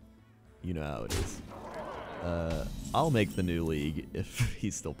 you know how it is. I'll make the new league if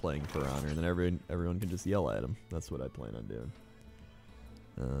he's still playing For Honor, and then everyone can just yell at him. That's what I plan on doing.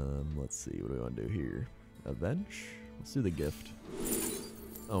 Let's see, what do we want to do here? Avenge? Let's do the gift.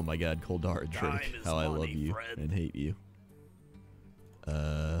 Oh my god, Koldara Drake, how I love you and hate you.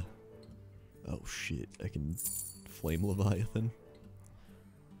 Oh shit, I can Flame Leviathan?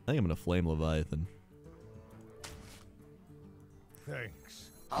 I think I'm gonna Flame Leviathan. Thanks.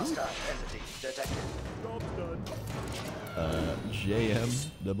 Hostile entity detected.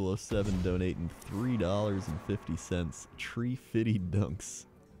 JM007 donating $3.50. Tree Fitty Dunks.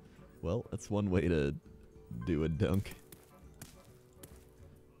 Well, that's one way to do a dunk.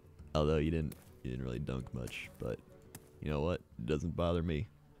 Although you didn't really dunk much, but you know what? It doesn't bother me.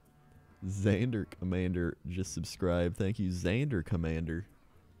 Xander Commander just subscribed. Thank you, Xander Commander.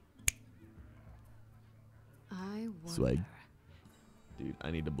 I wonder. Swag. Dude,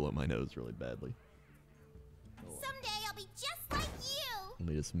 I need to blow my nose really badly. Someday I'll be just like you. Let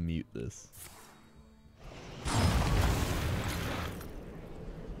me just mute this.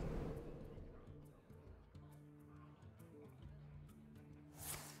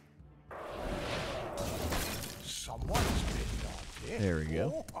 Someone's been naughty. There we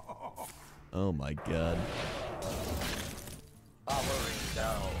go. Oh my god. Powering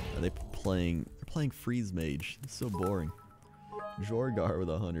down. Are they playing? They're playing Freeze Mage. It's so boring. Jorgar with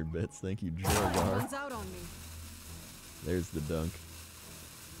 100 bits. Thank you, Jorgar. One's out on me. There's the dunk.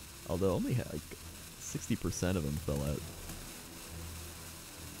 Although only like 60% of them fell out.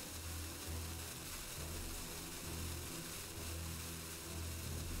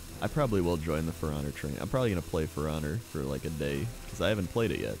 I probably will join the For Honor train. I'm probably gonna play For Honor for like a day because I haven't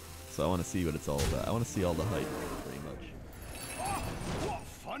played it yet. So I want to see what it's all about. I want to see all the hype, pretty much. Oh, what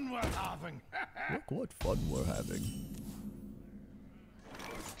fun we're having! Look what fun we're having.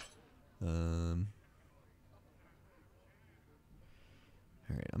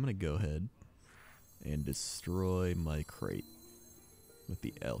 Alright, I'm gonna go ahead and destroy my crate with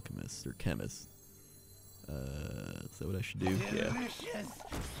the alchemist or chemist. Is that what I should do? Yeah.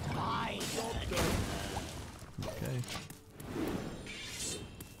 Okay.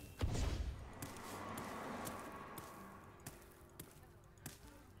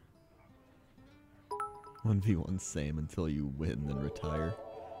 1v1 Sam until you win, then retire.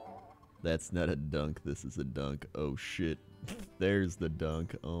 That's not a dunk, this is a dunk. Oh shit. There's the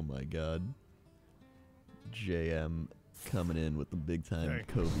dunk. Oh my god. JM coming in with the big time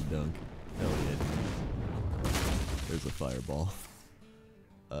Kobe dunk. Hell yeah. There's a fireball.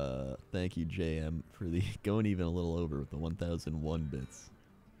 Thank you JM for the going even a little over with the 1001 bits.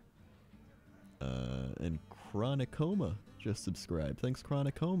 And Chronicoma just subscribed. Thanks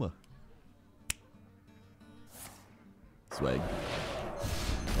Chronicoma. Swag.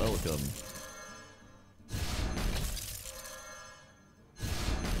 Welcome.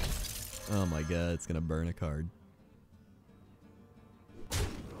 Oh my god, it's gonna burn a card.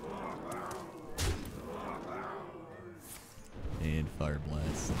 And Fire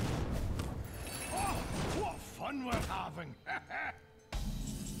Blast. Oh, what fun we're having!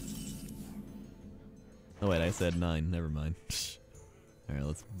 Oh wait, I said 9, never mind. Alright,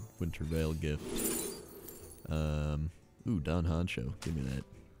 let's Winter Veil gift. Ooh, Don Honcho, give me that.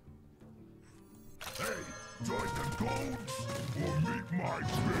 Hey, join the goats or meet my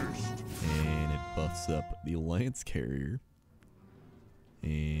fist. And it buffs up the Lance Carrier.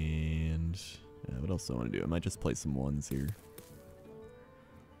 And what else do I want to do? I might just play some ones here.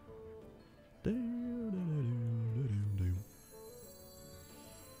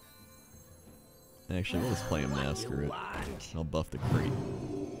 Actually, we'll just play him now, screw it. I'll buff the crate.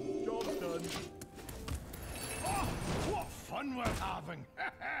 Job's done. Oh, what fun we're having!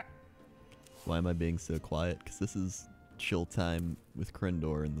 Why am I being so quiet? Because this is chill time with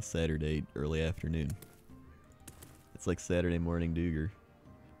Krendor in the Saturday early afternoon. It's like Saturday morning Duger,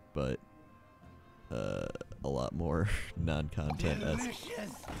 but a lot more non-content-esque.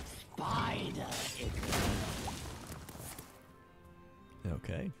 Spider.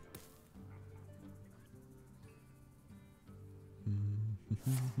 Okay.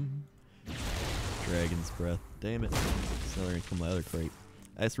 Dragon's Breath. Damn it. It's not gonna kill my other crate.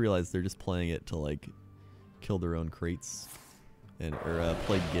 I just realized they're just playing it to like kill their own crates and or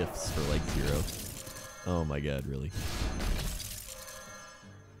play gifts for like 0. Oh my god, really?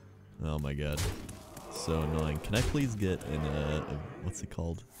 Oh my god. So annoying. Can I please get in a what's it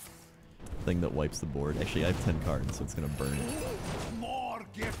called? Thing that wipes the board. Actually, I have 10 cards, so it's gonna burn it. More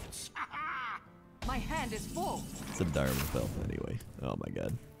gifts! My hand is full. It's a Darwin anyway. Oh my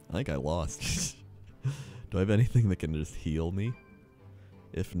god. I think I lost. Do I have anything that can just heal me?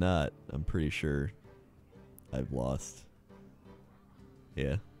 If not, I'm pretty sure I've lost.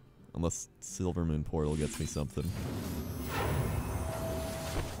 Yeah. Unless Silver Moon Portal gets me something.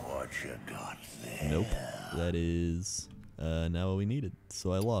 What you got there? Nope. That is now what we needed.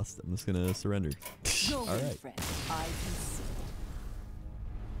 So I lost. I'm just gonna surrender. Go All right. friend. I can see.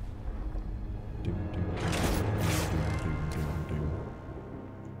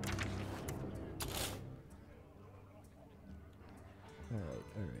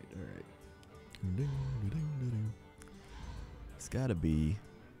 Alright. It's gotta be.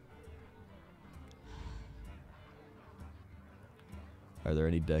 Are there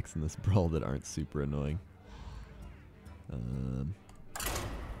any decks in this brawl that aren't super annoying?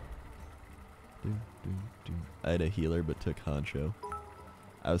 I had a healer but took Honcho.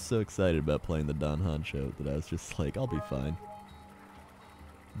 I was so excited about playing the Don Honcho that I was just like, I'll be fine.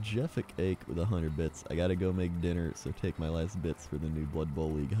 Jeffic Ache with 100 bits. I gotta go make dinner, so take my last bits for the new Blood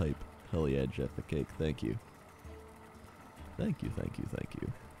Bowl League hype. Hell yeah, Jeffic Ache. Thank you. Thank you, thank you, thank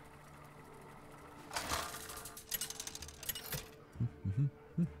you.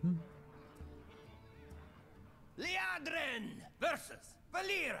 Liadrin versus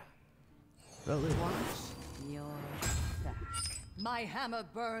Valera. Watch your back. My hammer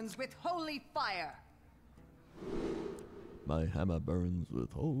burns with holy fire. My hammer burns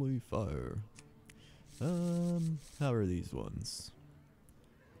with holy fire. How are these ones?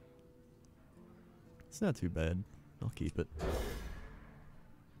 It's not too bad. I'll keep it.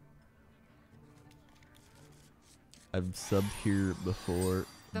 I've subbed here before,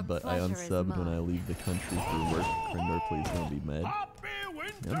 but I pleasure is unsubbed when I mine. leave the country for work. Krindor, please don't be mad. Happy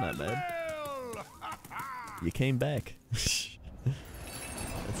winter I'm not mad. spell! You came back.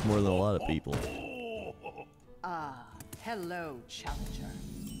 That's more than a lot of people. Ah, hello, challenger.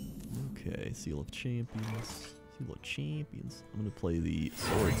 Okay, Seal of Champions. Seal of Champions. I'm gonna play the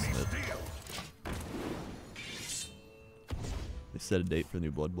Swordsmith. They set a date for the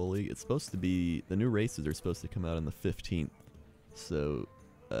new Blood Bowl League. It's supposed to be, the new races are supposed to come out on the 15th. So,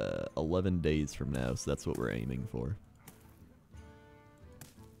 11 days from now, so that's what we're aiming for.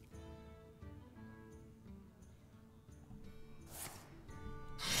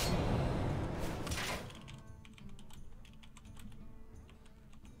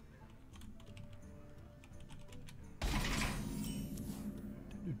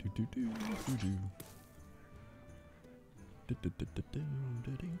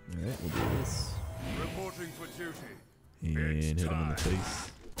 Alright, we'll do this. Reporting for duty. And hit him in the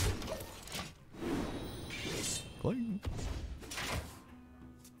face. Cling.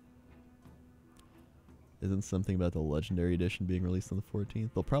 Isn't something about the Legendary Edition being released on the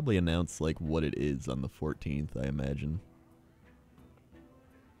 14th? They'll probably announce, like, what it is on the 14th, I imagine.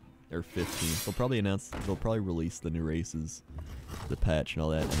 Or 15th. They'll probably release the new races, the patch and all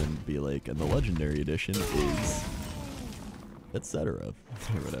that, and then be like, and the Legendary Edition is... etc. or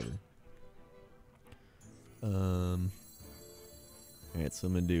whatever. Alright, so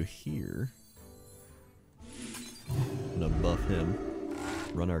I'm gonna do here. I'm gonna buff him.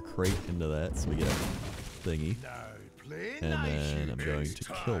 Run our crate into that so we get a thingy. And then I'm going to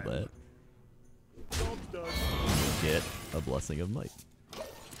kill that. And get a Blessing of Might.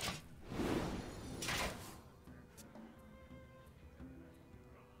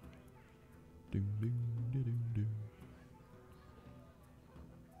 Doo doo doo doo doo.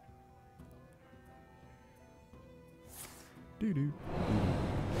 Doo doo.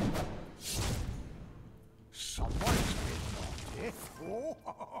 Someone's been naughty.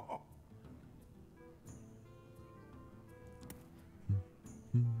 Oh.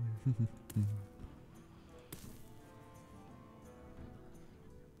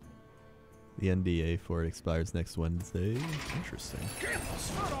 The NDA for it expires next Wednesday. Interesting.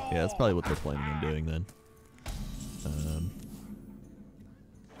 Yeah, that's probably what they're planning on doing then.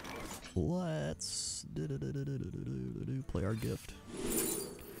 Let's play our gift.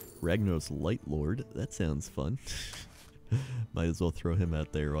 Ragnos Light Lord. That sounds fun. Might as well throw him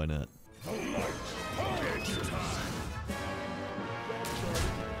out there. Why not? Oh,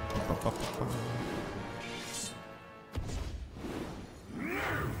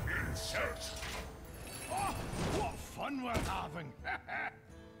 what fun we're having!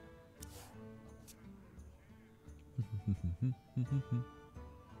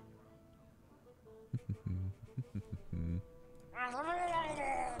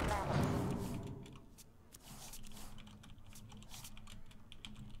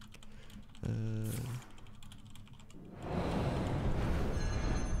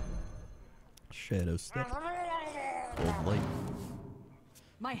 Shadow Step. Old Light.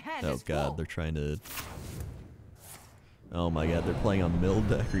 My hand Oh is god, full. they're trying to... Oh my god, they're playing on mill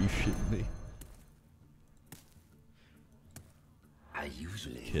deck. Are you shitting me? I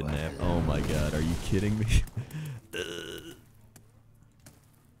usually Kidnap. Oh my god, are you kidding me?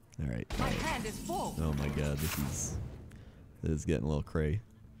 Alright. My hand is full. Oh my god, this is getting a little cray.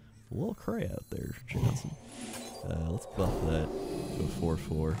 A little cray out there, Johnson. Let's buff that to a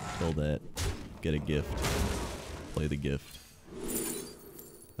 4/4. Kill that. Get a gift. Play the gift.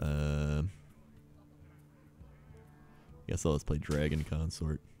 Guess I'll just play Dragon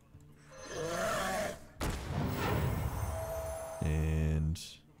Consort. And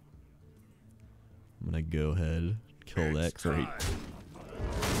I'm gonna go ahead, kill that crate.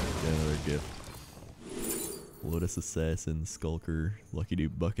 Get another gift. Lotus Assassin, Skulker, Lucky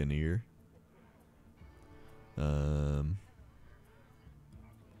Dude Buccaneer. I'm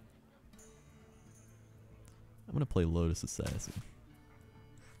gonna play Lotus Assassin.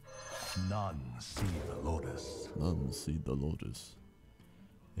 None see the lotus. None see the lotus.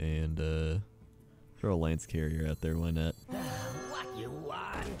 And throw a lance carrier out there, why not? What you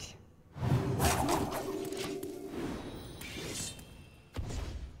want?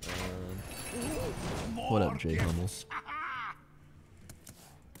 What up, Jay Hummel?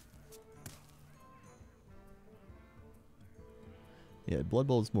 Yeah, Blood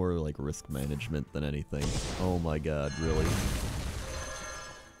Bowl's more like risk management than anything. Oh my god, really?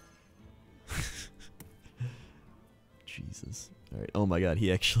 Jesus. Alright, oh my god,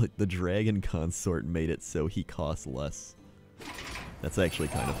 he actually, the Dragon Consort made it so he costs less. That's actually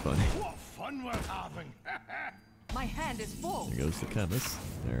kind of funny. What fun we're having! My hand is full. There goes the chemist.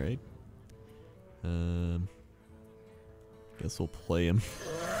 Alright. Guess we'll play him.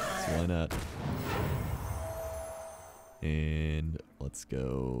 So why not? And let's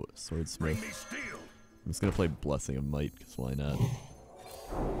go Swordsmith. Bring me steel! I'm just gonna play Blessing of Might, because why not?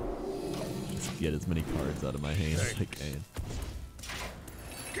 Just get as many cards out of my hand as I can.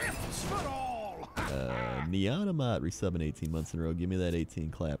 Gifts for all! Neonomat resubbing 18 months in a row. Give me that 18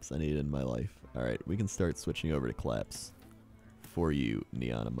 claps. I need it in my life. Alright, we can start switching over to claps. For you,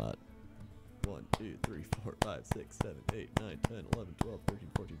 Neonomat. 1, 2, 3, 4, 5, 6, 7, 8, 9, 10, 11, 12, 13,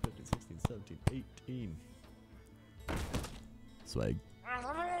 14, 15, 16, 17, 18. Swag.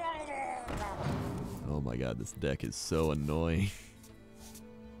 Oh my god, this deck is so annoying.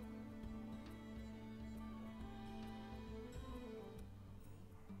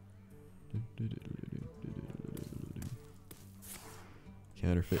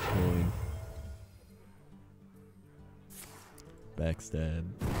 Counterfeit coin. Backstab.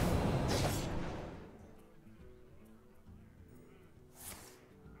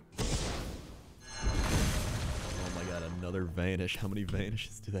 Oh my god, another vanish. How many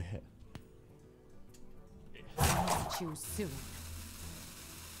vanishes do they have? Choose soon.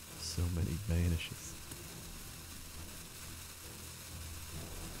 So many vanishes.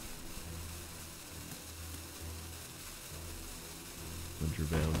 Winter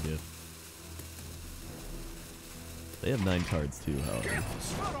Veil gift. They have 9 cards too, however.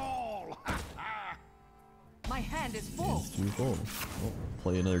 Gifts for all! My hand is full. It's too full. Oh,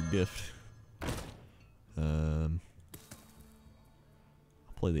 play another gift. I'll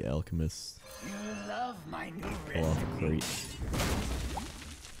play the Alchemist. You love my new Pull off a recipe. crate.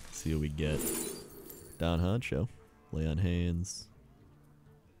 See what we get. Don Honcho. Lay on hands.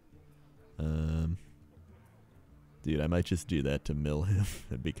 Dude, I might just do that to mill him.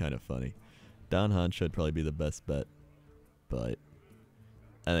 That'd be kind of funny. Don Honcho would probably be the best bet. But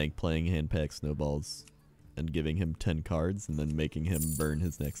I think playing hand pack snowballs and giving him 10 cards and then making him burn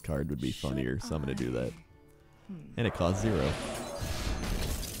his next card would be funnier, so I'm going to do that. And it costs 0.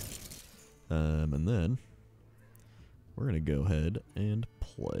 And then we're going to go ahead and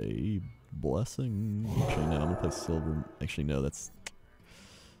play Blessing. Actually, no, I'm going to play Silver. Actually, no, that's...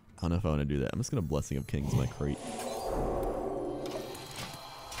 I don't know if I want to do that. I'm just going to Blessing of Kings my crate.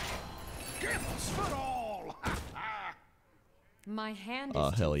 Gifts for all! My hand is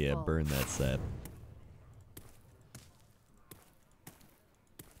Oh, hell too yeah, full. burn that sap.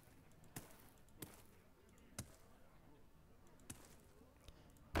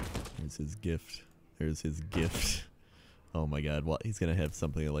 There's his gift. There's his gift. Oh my god, what? He's gonna have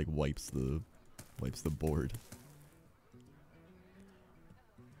something that like wipes the board.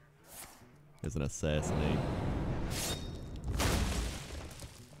 There's an assassinate.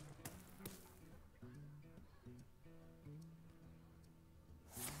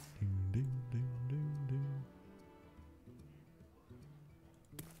 Ding, ding, ding, ding, ding.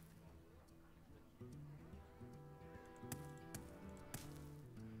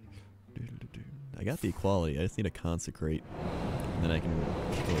 Doo-doo-doo-doo. I got the equality. I just need to consecrate, and then I can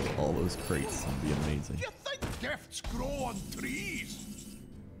kill all those crates and be amazing. You think gifts grow on trees?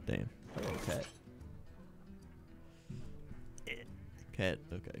 Damn. Hello, cat. Cat.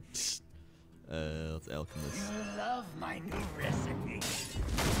 Okay. Let's alchemist. You love my new recipe.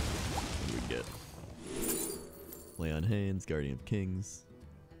 What do we get? Lay on hands, Guardian of Kings,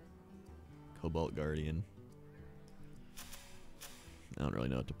 Cobalt Guardian. I don't really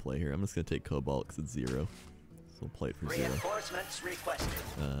know what to play here. I'm just gonna take Cobalt because it's 0. So we'll play it for 0. Reinforcements requested.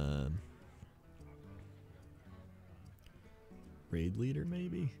 Raid leader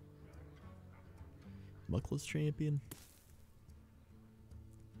maybe? Muckless champion?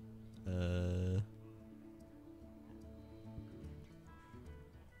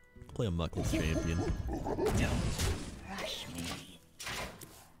 Play a Muckless champion. Don't rush me.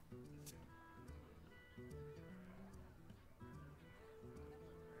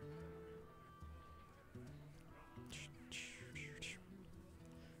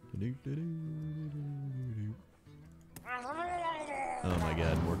 Oh my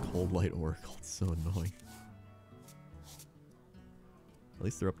god, more Cold Light Oracle. It's so annoying. At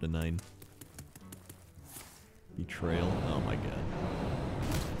least they're up to 9. Betrayal. Oh my god.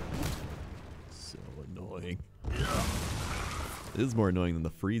 So annoying. This is more annoying than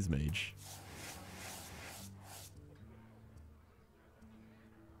the Freeze Mage.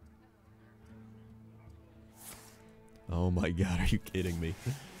 Oh my god, are you kidding me?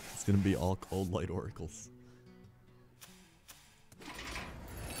 It's gonna be all Cold Light Oracles.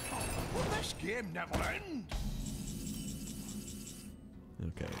 Will this game never end?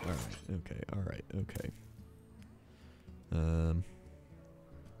 Okay, alright, okay.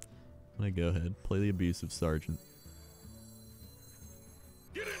 I go ahead, play the Abusive Sergeant.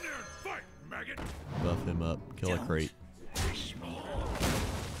 Get in there and fight, maggot! Buff him up, kill a crate. Rush me.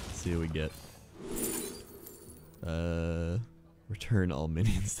 See what we get. Return all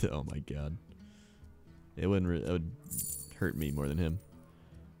minions to. Oh my god. It would hurt me more than him.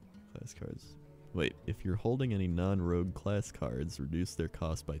 Class cards. Wait, if you're holding any non-rogue class cards, reduce their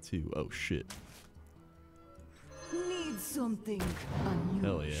cost by 2. Oh shit. Need something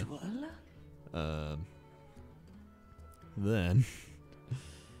Hell yeah. unusual? Then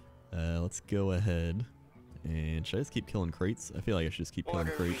let's go ahead and should I just keep killing crates? I feel like I should just keep killing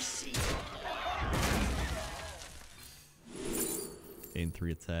Order crates. received. Gain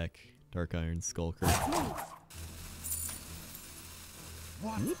 3 attack. Dark Iron Skulker.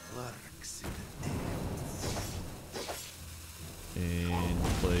 What lurks in the depths? And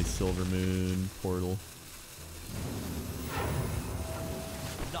play Silver Moon Portal.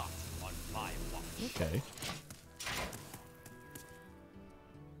 Not on my watch. Okay.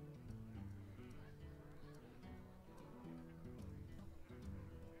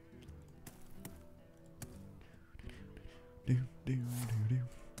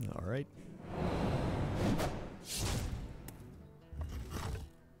 All right.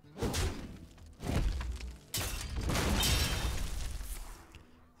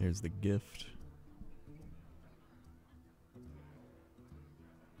 There's the gift.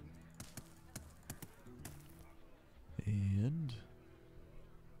 And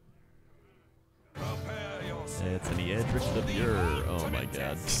Prepare yourself. it's an Eadric of Ur. Oh my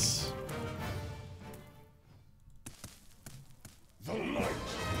god. The light.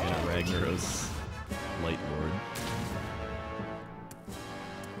 And Ragnaros Light Lord.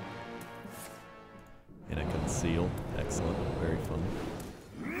 And a Conceal. Excellent. Very fun.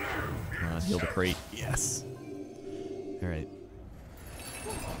 Heal the crate. Yes. Alright.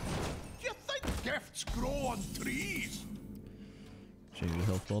 You think gifts grow on trees? Change the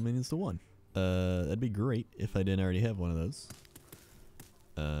health ball minions to 1. That'd be great if I didn't already have one of those.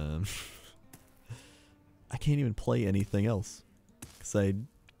 I can't even play anything else. Cause I...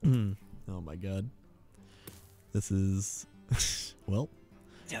 oh my god. This is... well,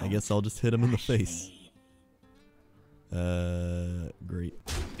 I guess I'll just hit him in the face. Great.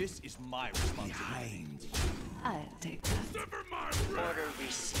 This is my responsibility. I'll take that. Sever my Order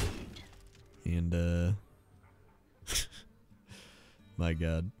received. And, my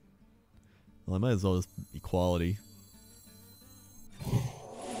god. Well, I might as well just equality.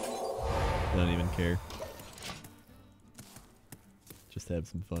 Don't even care. Just have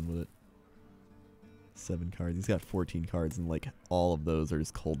some fun with it. 7 cards. He's got 14 cards, and like all of those are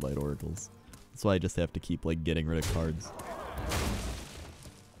just Cold Light Oracles. That's why I just have to keep like getting rid of cards.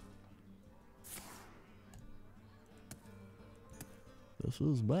 This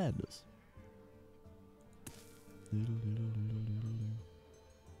is madness.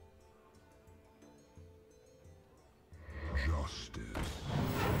 Justice.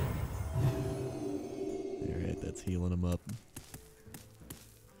 Alright, that's healing him up. Am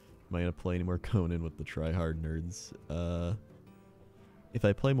I gonna play any more Conan with the tryhard nerds? If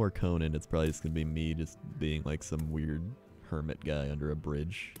I play more Conan, it's probably just gonna be me just being like some weird hermit guy under a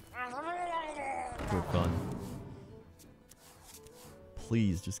bridge. For fun.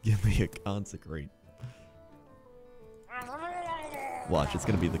 Please just give me a Consecrate. Watch, it's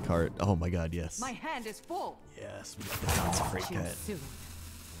gonna be the card. Oh my god, yes. My hand is full. Yes, we got the Consecrate Watch you guy. soon.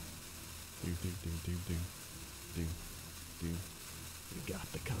 Do. We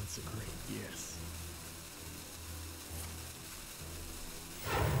got the Consecrate, yes.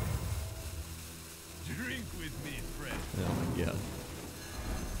 Drink with me, friend. Oh my god.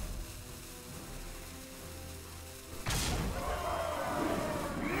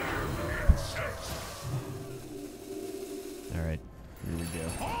 Alright, here we go.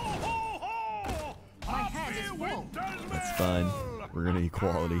 My hand is full. That's fine. We're gonna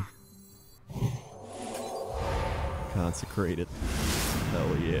equality. Consecrate it.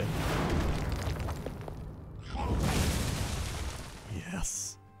 Hell yeah.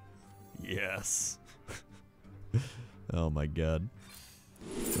 Yes. Yes. Oh my god.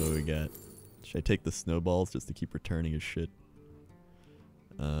 What do we got? Should I take the snowballs just to keep returning his shit?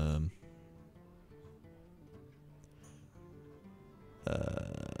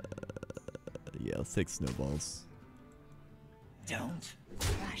 Yeah, let's take snowballs. Don't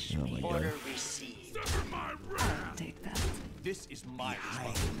rush Oh me. my god. Order received. I'll take that. This is my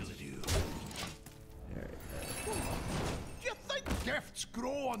responsibility. You think gifts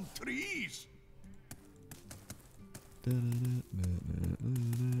grow on trees?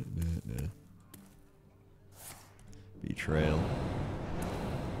 Betrayal.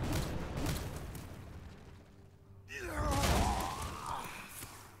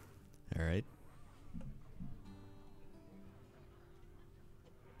 Alright.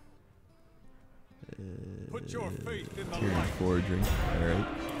 Put your faith in the Tyrion light. foraging. Alright.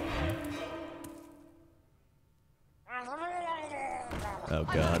 Oh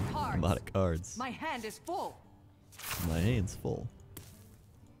god, I'm out of cards. My hand is full. My hand's full.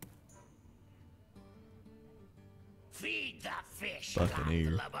 Feed the fish.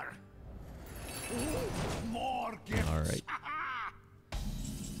 Buccaneer. landlubber. More gifts. Alright.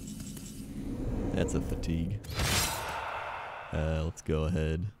 That's a fatigue. Let's go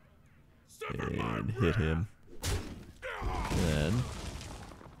ahead and hit him. Then,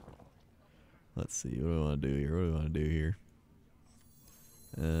 let's see, what do we want to do here? What do we want to do here?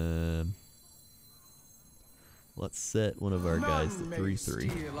 Let's set one of our guys to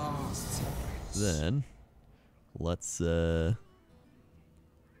 3-3. Then, let's, I'm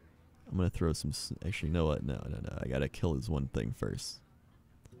gonna throw some, actually, you know what? No, I gotta kill his one thing first.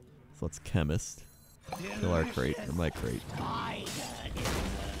 So let's chemist. Kill our crate, or my crate.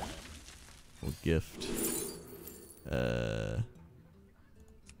 We'll gift.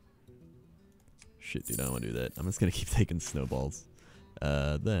 Shit, dude, I don't want to do that. I'm just gonna keep taking snowballs.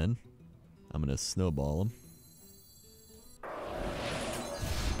 Then, I'm gonna snowball him.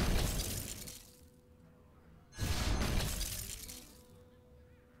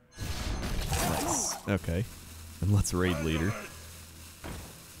 Nice. Okay. And let's raid leader.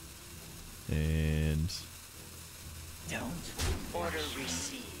 And Don't. Order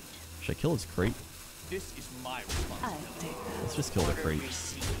received. should I kill his crate? This is my I'll responsibility. take that. Let's just kill the Order crate.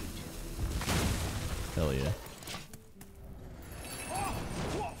 received. Hell yeah. Oh,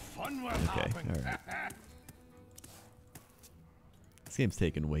 what fun we're Okay, having. alright. This game's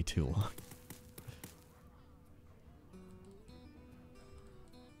taking way too long.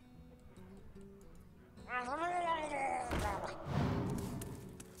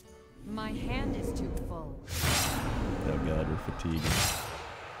 My hand is too full. Oh god, we're fatigued.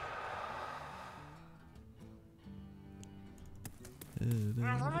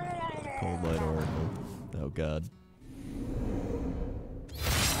 Cold Light Oracle. Oh god.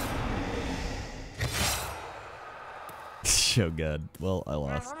 Oh god. Well, I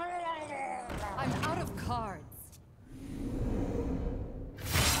lost. I'm out of cards.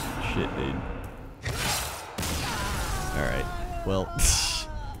 Shit, dude. Alright. Well,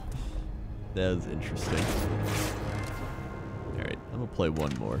 that was interesting. Alright, I'm gonna play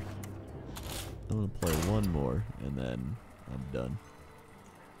one more. I'm gonna play one more, and then I'm done.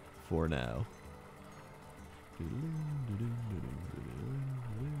 For now.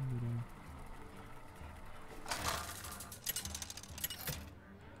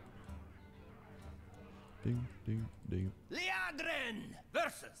 Liadrin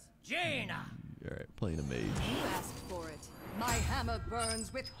versus Jaina. Alright, playing a mage. You asked for it. My hammer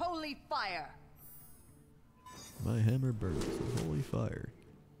burns with holy fire. My hammer burns with holy fire.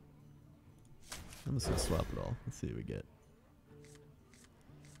 I'm just gonna swap it all. Let's see what we get.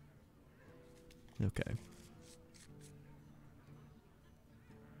 Okay.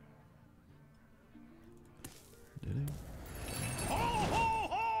 Ho ho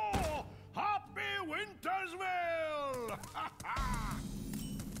ho! Happy Wintersville!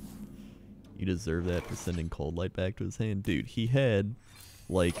 You deserve that for sending Cold Light back to his hand. Dude, he had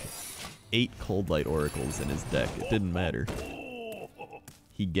like 8 Cold Light Oracles in his deck. It didn't matter.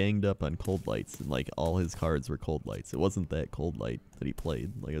 He ganged up on Cold Lights and like all his cards were Cold Lights. It wasn't that Cold Light that he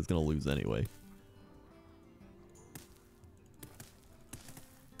played. Like I was gonna lose anyway.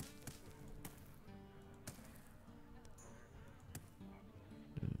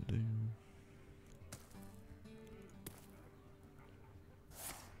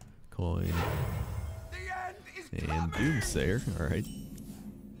 Coin. And Doomsayer, alright.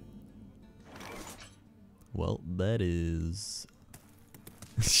 Well, that is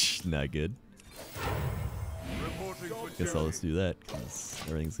not good. Reporting for Guess I'll duty. just do that, because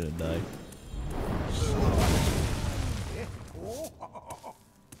everything's gonna die.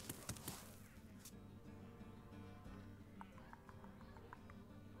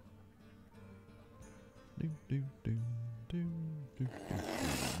 Do, do, do, do, do, do.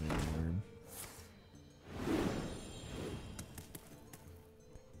 Worm.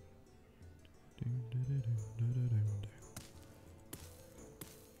 Do, do, do, do, do, do, do.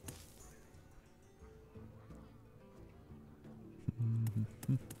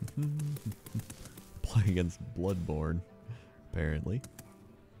 Play against Bloodborne, apparently.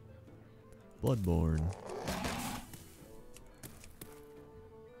 Bloodborne.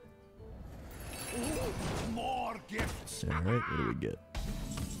 More gifts. Alright, what do we get?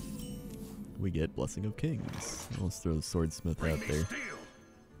 We get Blessing of Kings. Let's throw the Swordsmith Bring out me there. steel.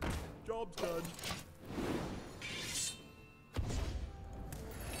 Job's done.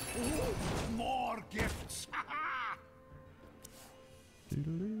 More gifts.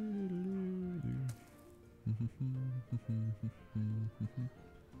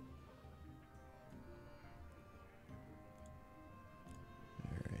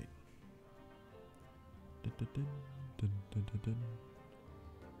 Alright.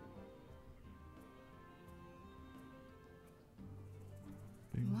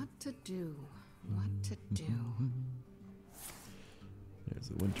 What to do? What to do? There's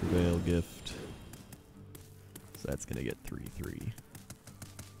a Winter Veil gift. So that's gonna get 3/3.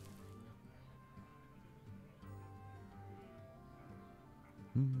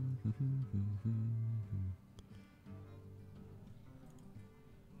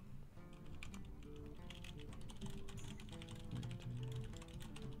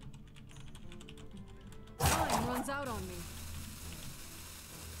 Time runs out on me.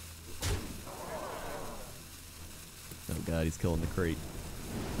 Oh god, he's killing the crate.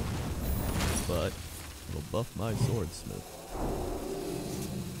 But it'll buff my Swordsmith.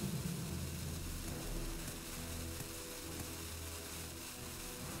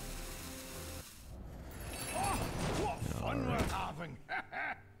 What fun we're having.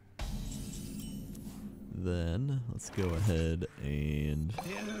 Then let's go ahead and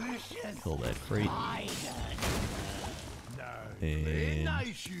kill that crate. Very And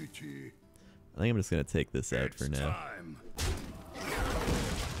nice, you two. I think I'm just gonna take this out for It's now. time.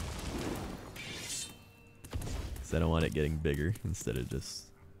 Because I don't want it getting bigger instead of just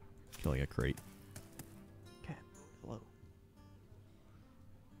killing a crate. Cat, hello.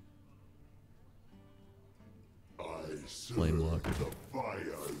 I serve Flamewalker. the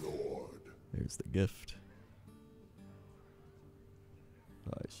Fire Lord. There's the gift.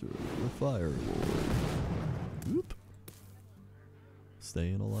 I serve the Fire Lord. Oop.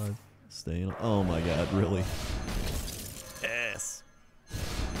 Staying alive. Staying. Oh my god, really? Yes.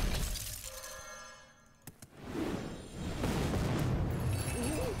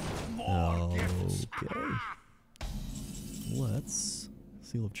 Okay. Let's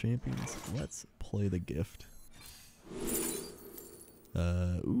Seal of Champions. Let's play the gift.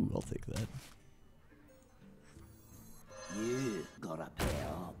 Ooh, I'll take that. You gotta pay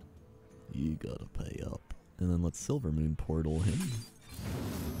up. You gotta pay up. And then let's Silver Moon Portal him.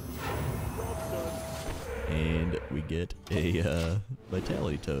 And we get a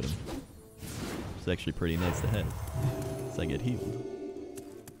Vitality Totem. It's actually pretty nice to have. So I get healed.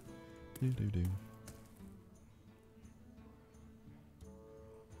 Do.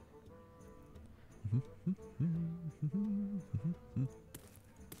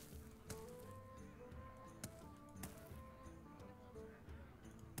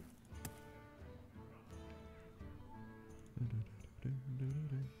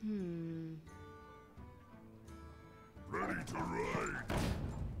 Ready to ride.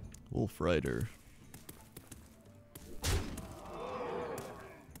 Wolf Rider.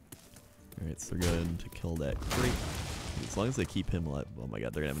 Alright, so they're going to kill that crate. As long as they keep him alive. Oh my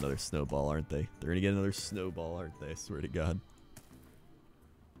god, they're gonna have another snowball, aren't they? They're gonna get another snowball, aren't they? I swear to god.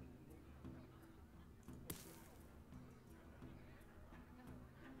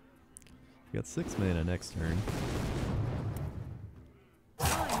 We got 6 mana next turn.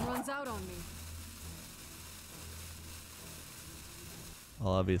 Time runs out on me.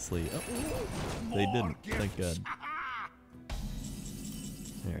 I'll obviously. Oh, they didn't. Thank god.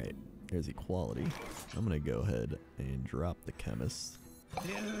 Alright, there's equality. I'm gonna go ahead and drop the chemist.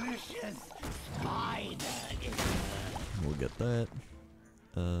 Delicious spider. We'll get that.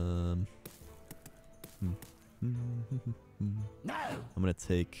 No. I'm gonna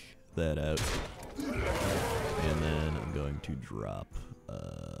take that out. And then I'm going to drop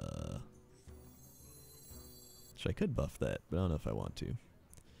which I could buff that, but I don't know if I want to.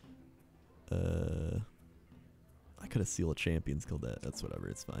 I could have Seal of Champions killed that. That's whatever.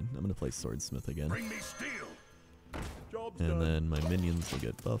 It's fine. I'm gonna play Swordsmith again. Bring me steel. Job's And done. then my minions will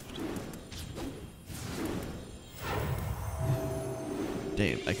get buffed.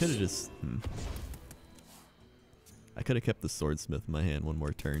 Damn, I could have just... I could have kept the Swordsmith in my hand one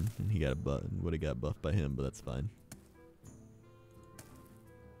more turn, and he got a would have got buffed by him, but that's fine.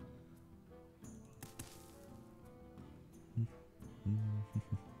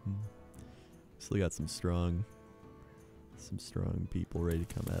 Still got some strong people ready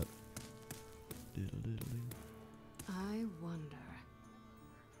to come out. Diddle-diddle-doo. I wonder.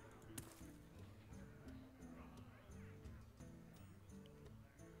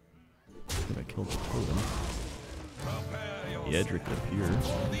 I killed the totem. Prepare The Edric appear.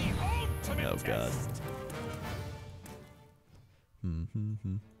 for the ultimate Oh god. test.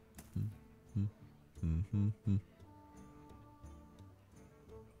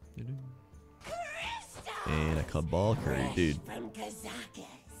 And a Cabal Courier, dude. From Kazakis.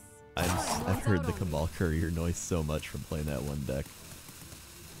 I've heard the Cabal Courier noise so much from playing that one deck.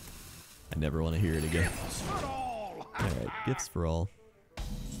 I never want to hear it again. Gifts for all. Alright, gifts for all.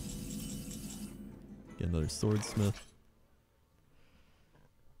 Get another Swordsmith.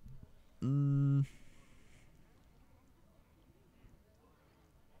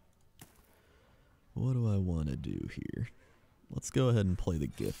 What do I want to do here? Let's go ahead and play the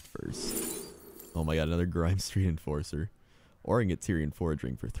gift first. Oh my god, another Grime Street Enforcer. Or I can get Tyrion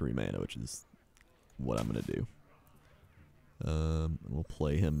Foraging for 3 mana, which is what I'm going to do. We'll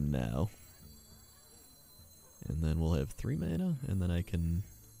play him now. And then we'll have 3 mana, and then I can...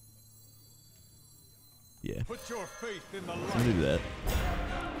 Yeah, Put your faith in the so I'm light. going to do that.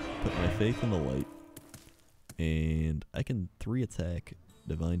 Put my faith in the light. And I can 3 attack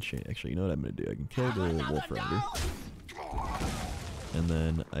Divine Chain. Actually, you know what I'm going to do? I can kill the Wolf Rider. And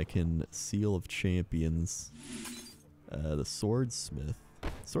then I can Seal of Champions the Swordsmith.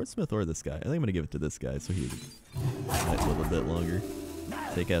 Swordsmith or this guy? I think I'm going to give it to this guy so he might live a bit longer.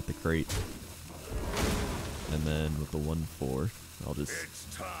 Take out the crate. And then with the 1/4, I'll just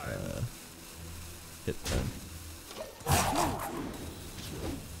It's time. hit 10.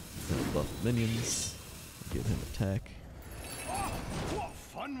 Gonna buff minions. Give him attack. Oh, what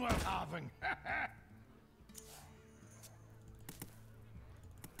fun we're having.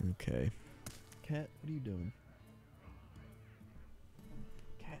 Okay. Cat, what are you doing?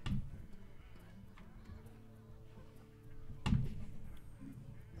 Cat. I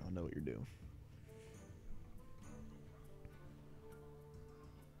don't know what you're doing.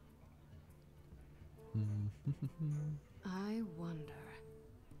 I wonder.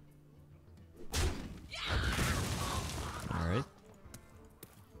 All right.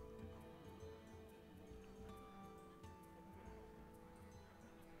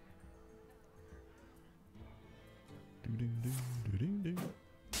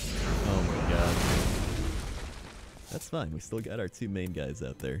 Oh my god. That's fine. We still got our 2 main guys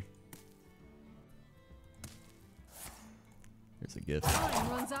out there. There's a gift. Time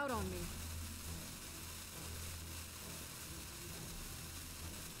runs out on me.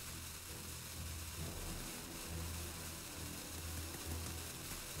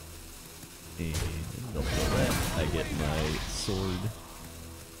 And before that, I get my sword.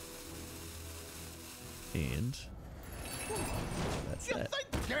 And that's You that.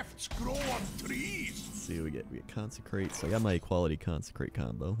 think gifts grow on trees? Let's see what we get. We get Consecrate. So I got my Equality Consecrate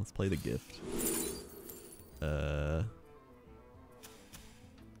combo. Let's play the gift.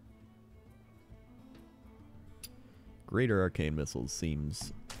 Greater Arcane Missiles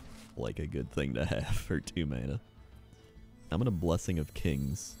seems like a good thing to have for 2 mana. I'm gonna Blessing of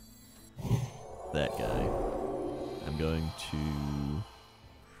Kings that guy. I'm going to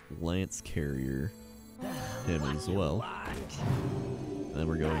Lance Carrier him as well. And then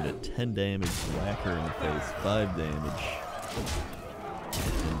we're going to 10 damage, whack her in the face, 5 damage,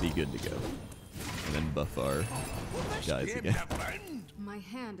 and be good to go. And then buff our guys Give again. me a friend. My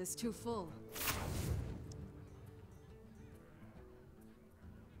hand is too full.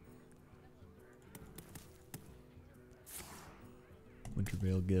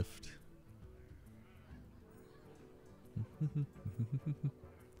 Wintervale gift.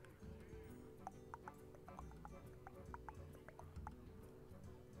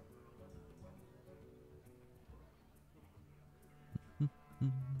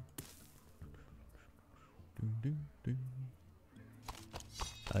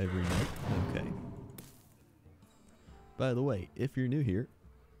 Ivory Knight. Okay. By the way, if you're new here,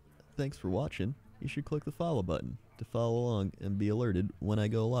 thanks for watching. You should click the follow button to follow along and be alerted when I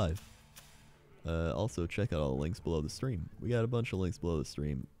go live. Also, check out all the links below the stream. We got a bunch of links below the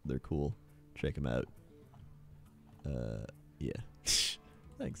stream. They're cool. Check them out. Yeah.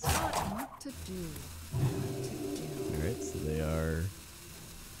 Thanks. What to do? What to do? Alright, so they are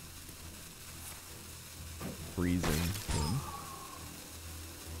freezing him.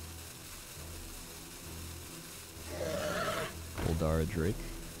 Oldara Drake.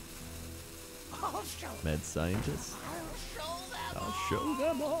 Mad Scientist. I'll show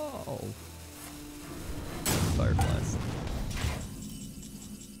them all. Fire Blast.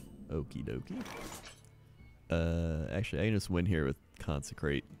 Okie dokie. Actually, I can just win here with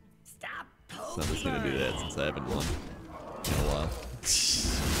Consecrate. Stop So I'm just gonna do that since I haven't won in a while.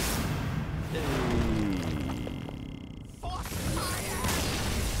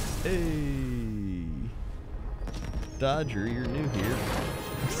 Hey! Hey! Dodger, you're new here.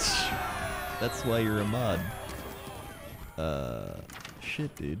 That's why you're a mod.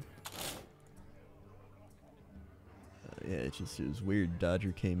 Shit, dude. Yeah, it was weird.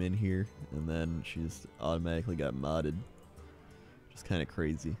 Dodger came in here, and then she just automatically got modded. Just kind of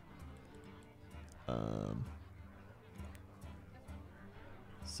crazy.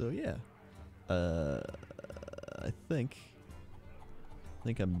 So yeah. I think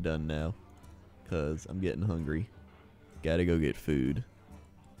I'm done now, cause I'm getting hungry. Gotta go get food.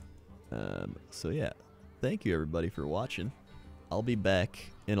 So yeah, thank you everybody for watching. I'll be back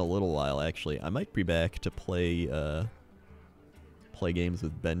in a little while. Actually, I might be back to play games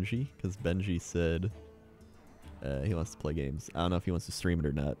with Benji, because Benji said he wants to play games. I don't know if he wants to stream it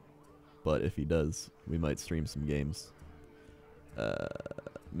or not, but if he does, we might stream some games.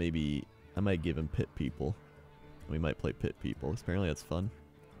 Maybe I might give him Pit People. We might play Pit People. Apparently that's fun.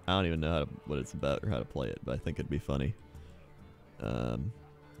 I don't even know what it's about or how to play it, but I think it'd be funny.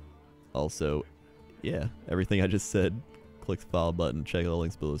 Also, yeah, everything I just said, click the follow button, check out the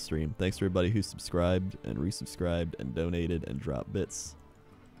links below the stream. Thanks to everybody who subscribed and resubscribed and donated and dropped bits.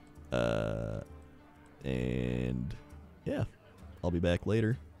 And yeah, I'll be back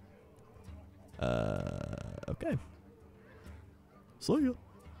later. Okay. See ya.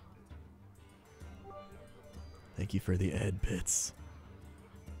 Thank you for the ad bits.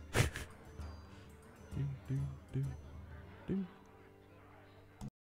 Do, do, do, do.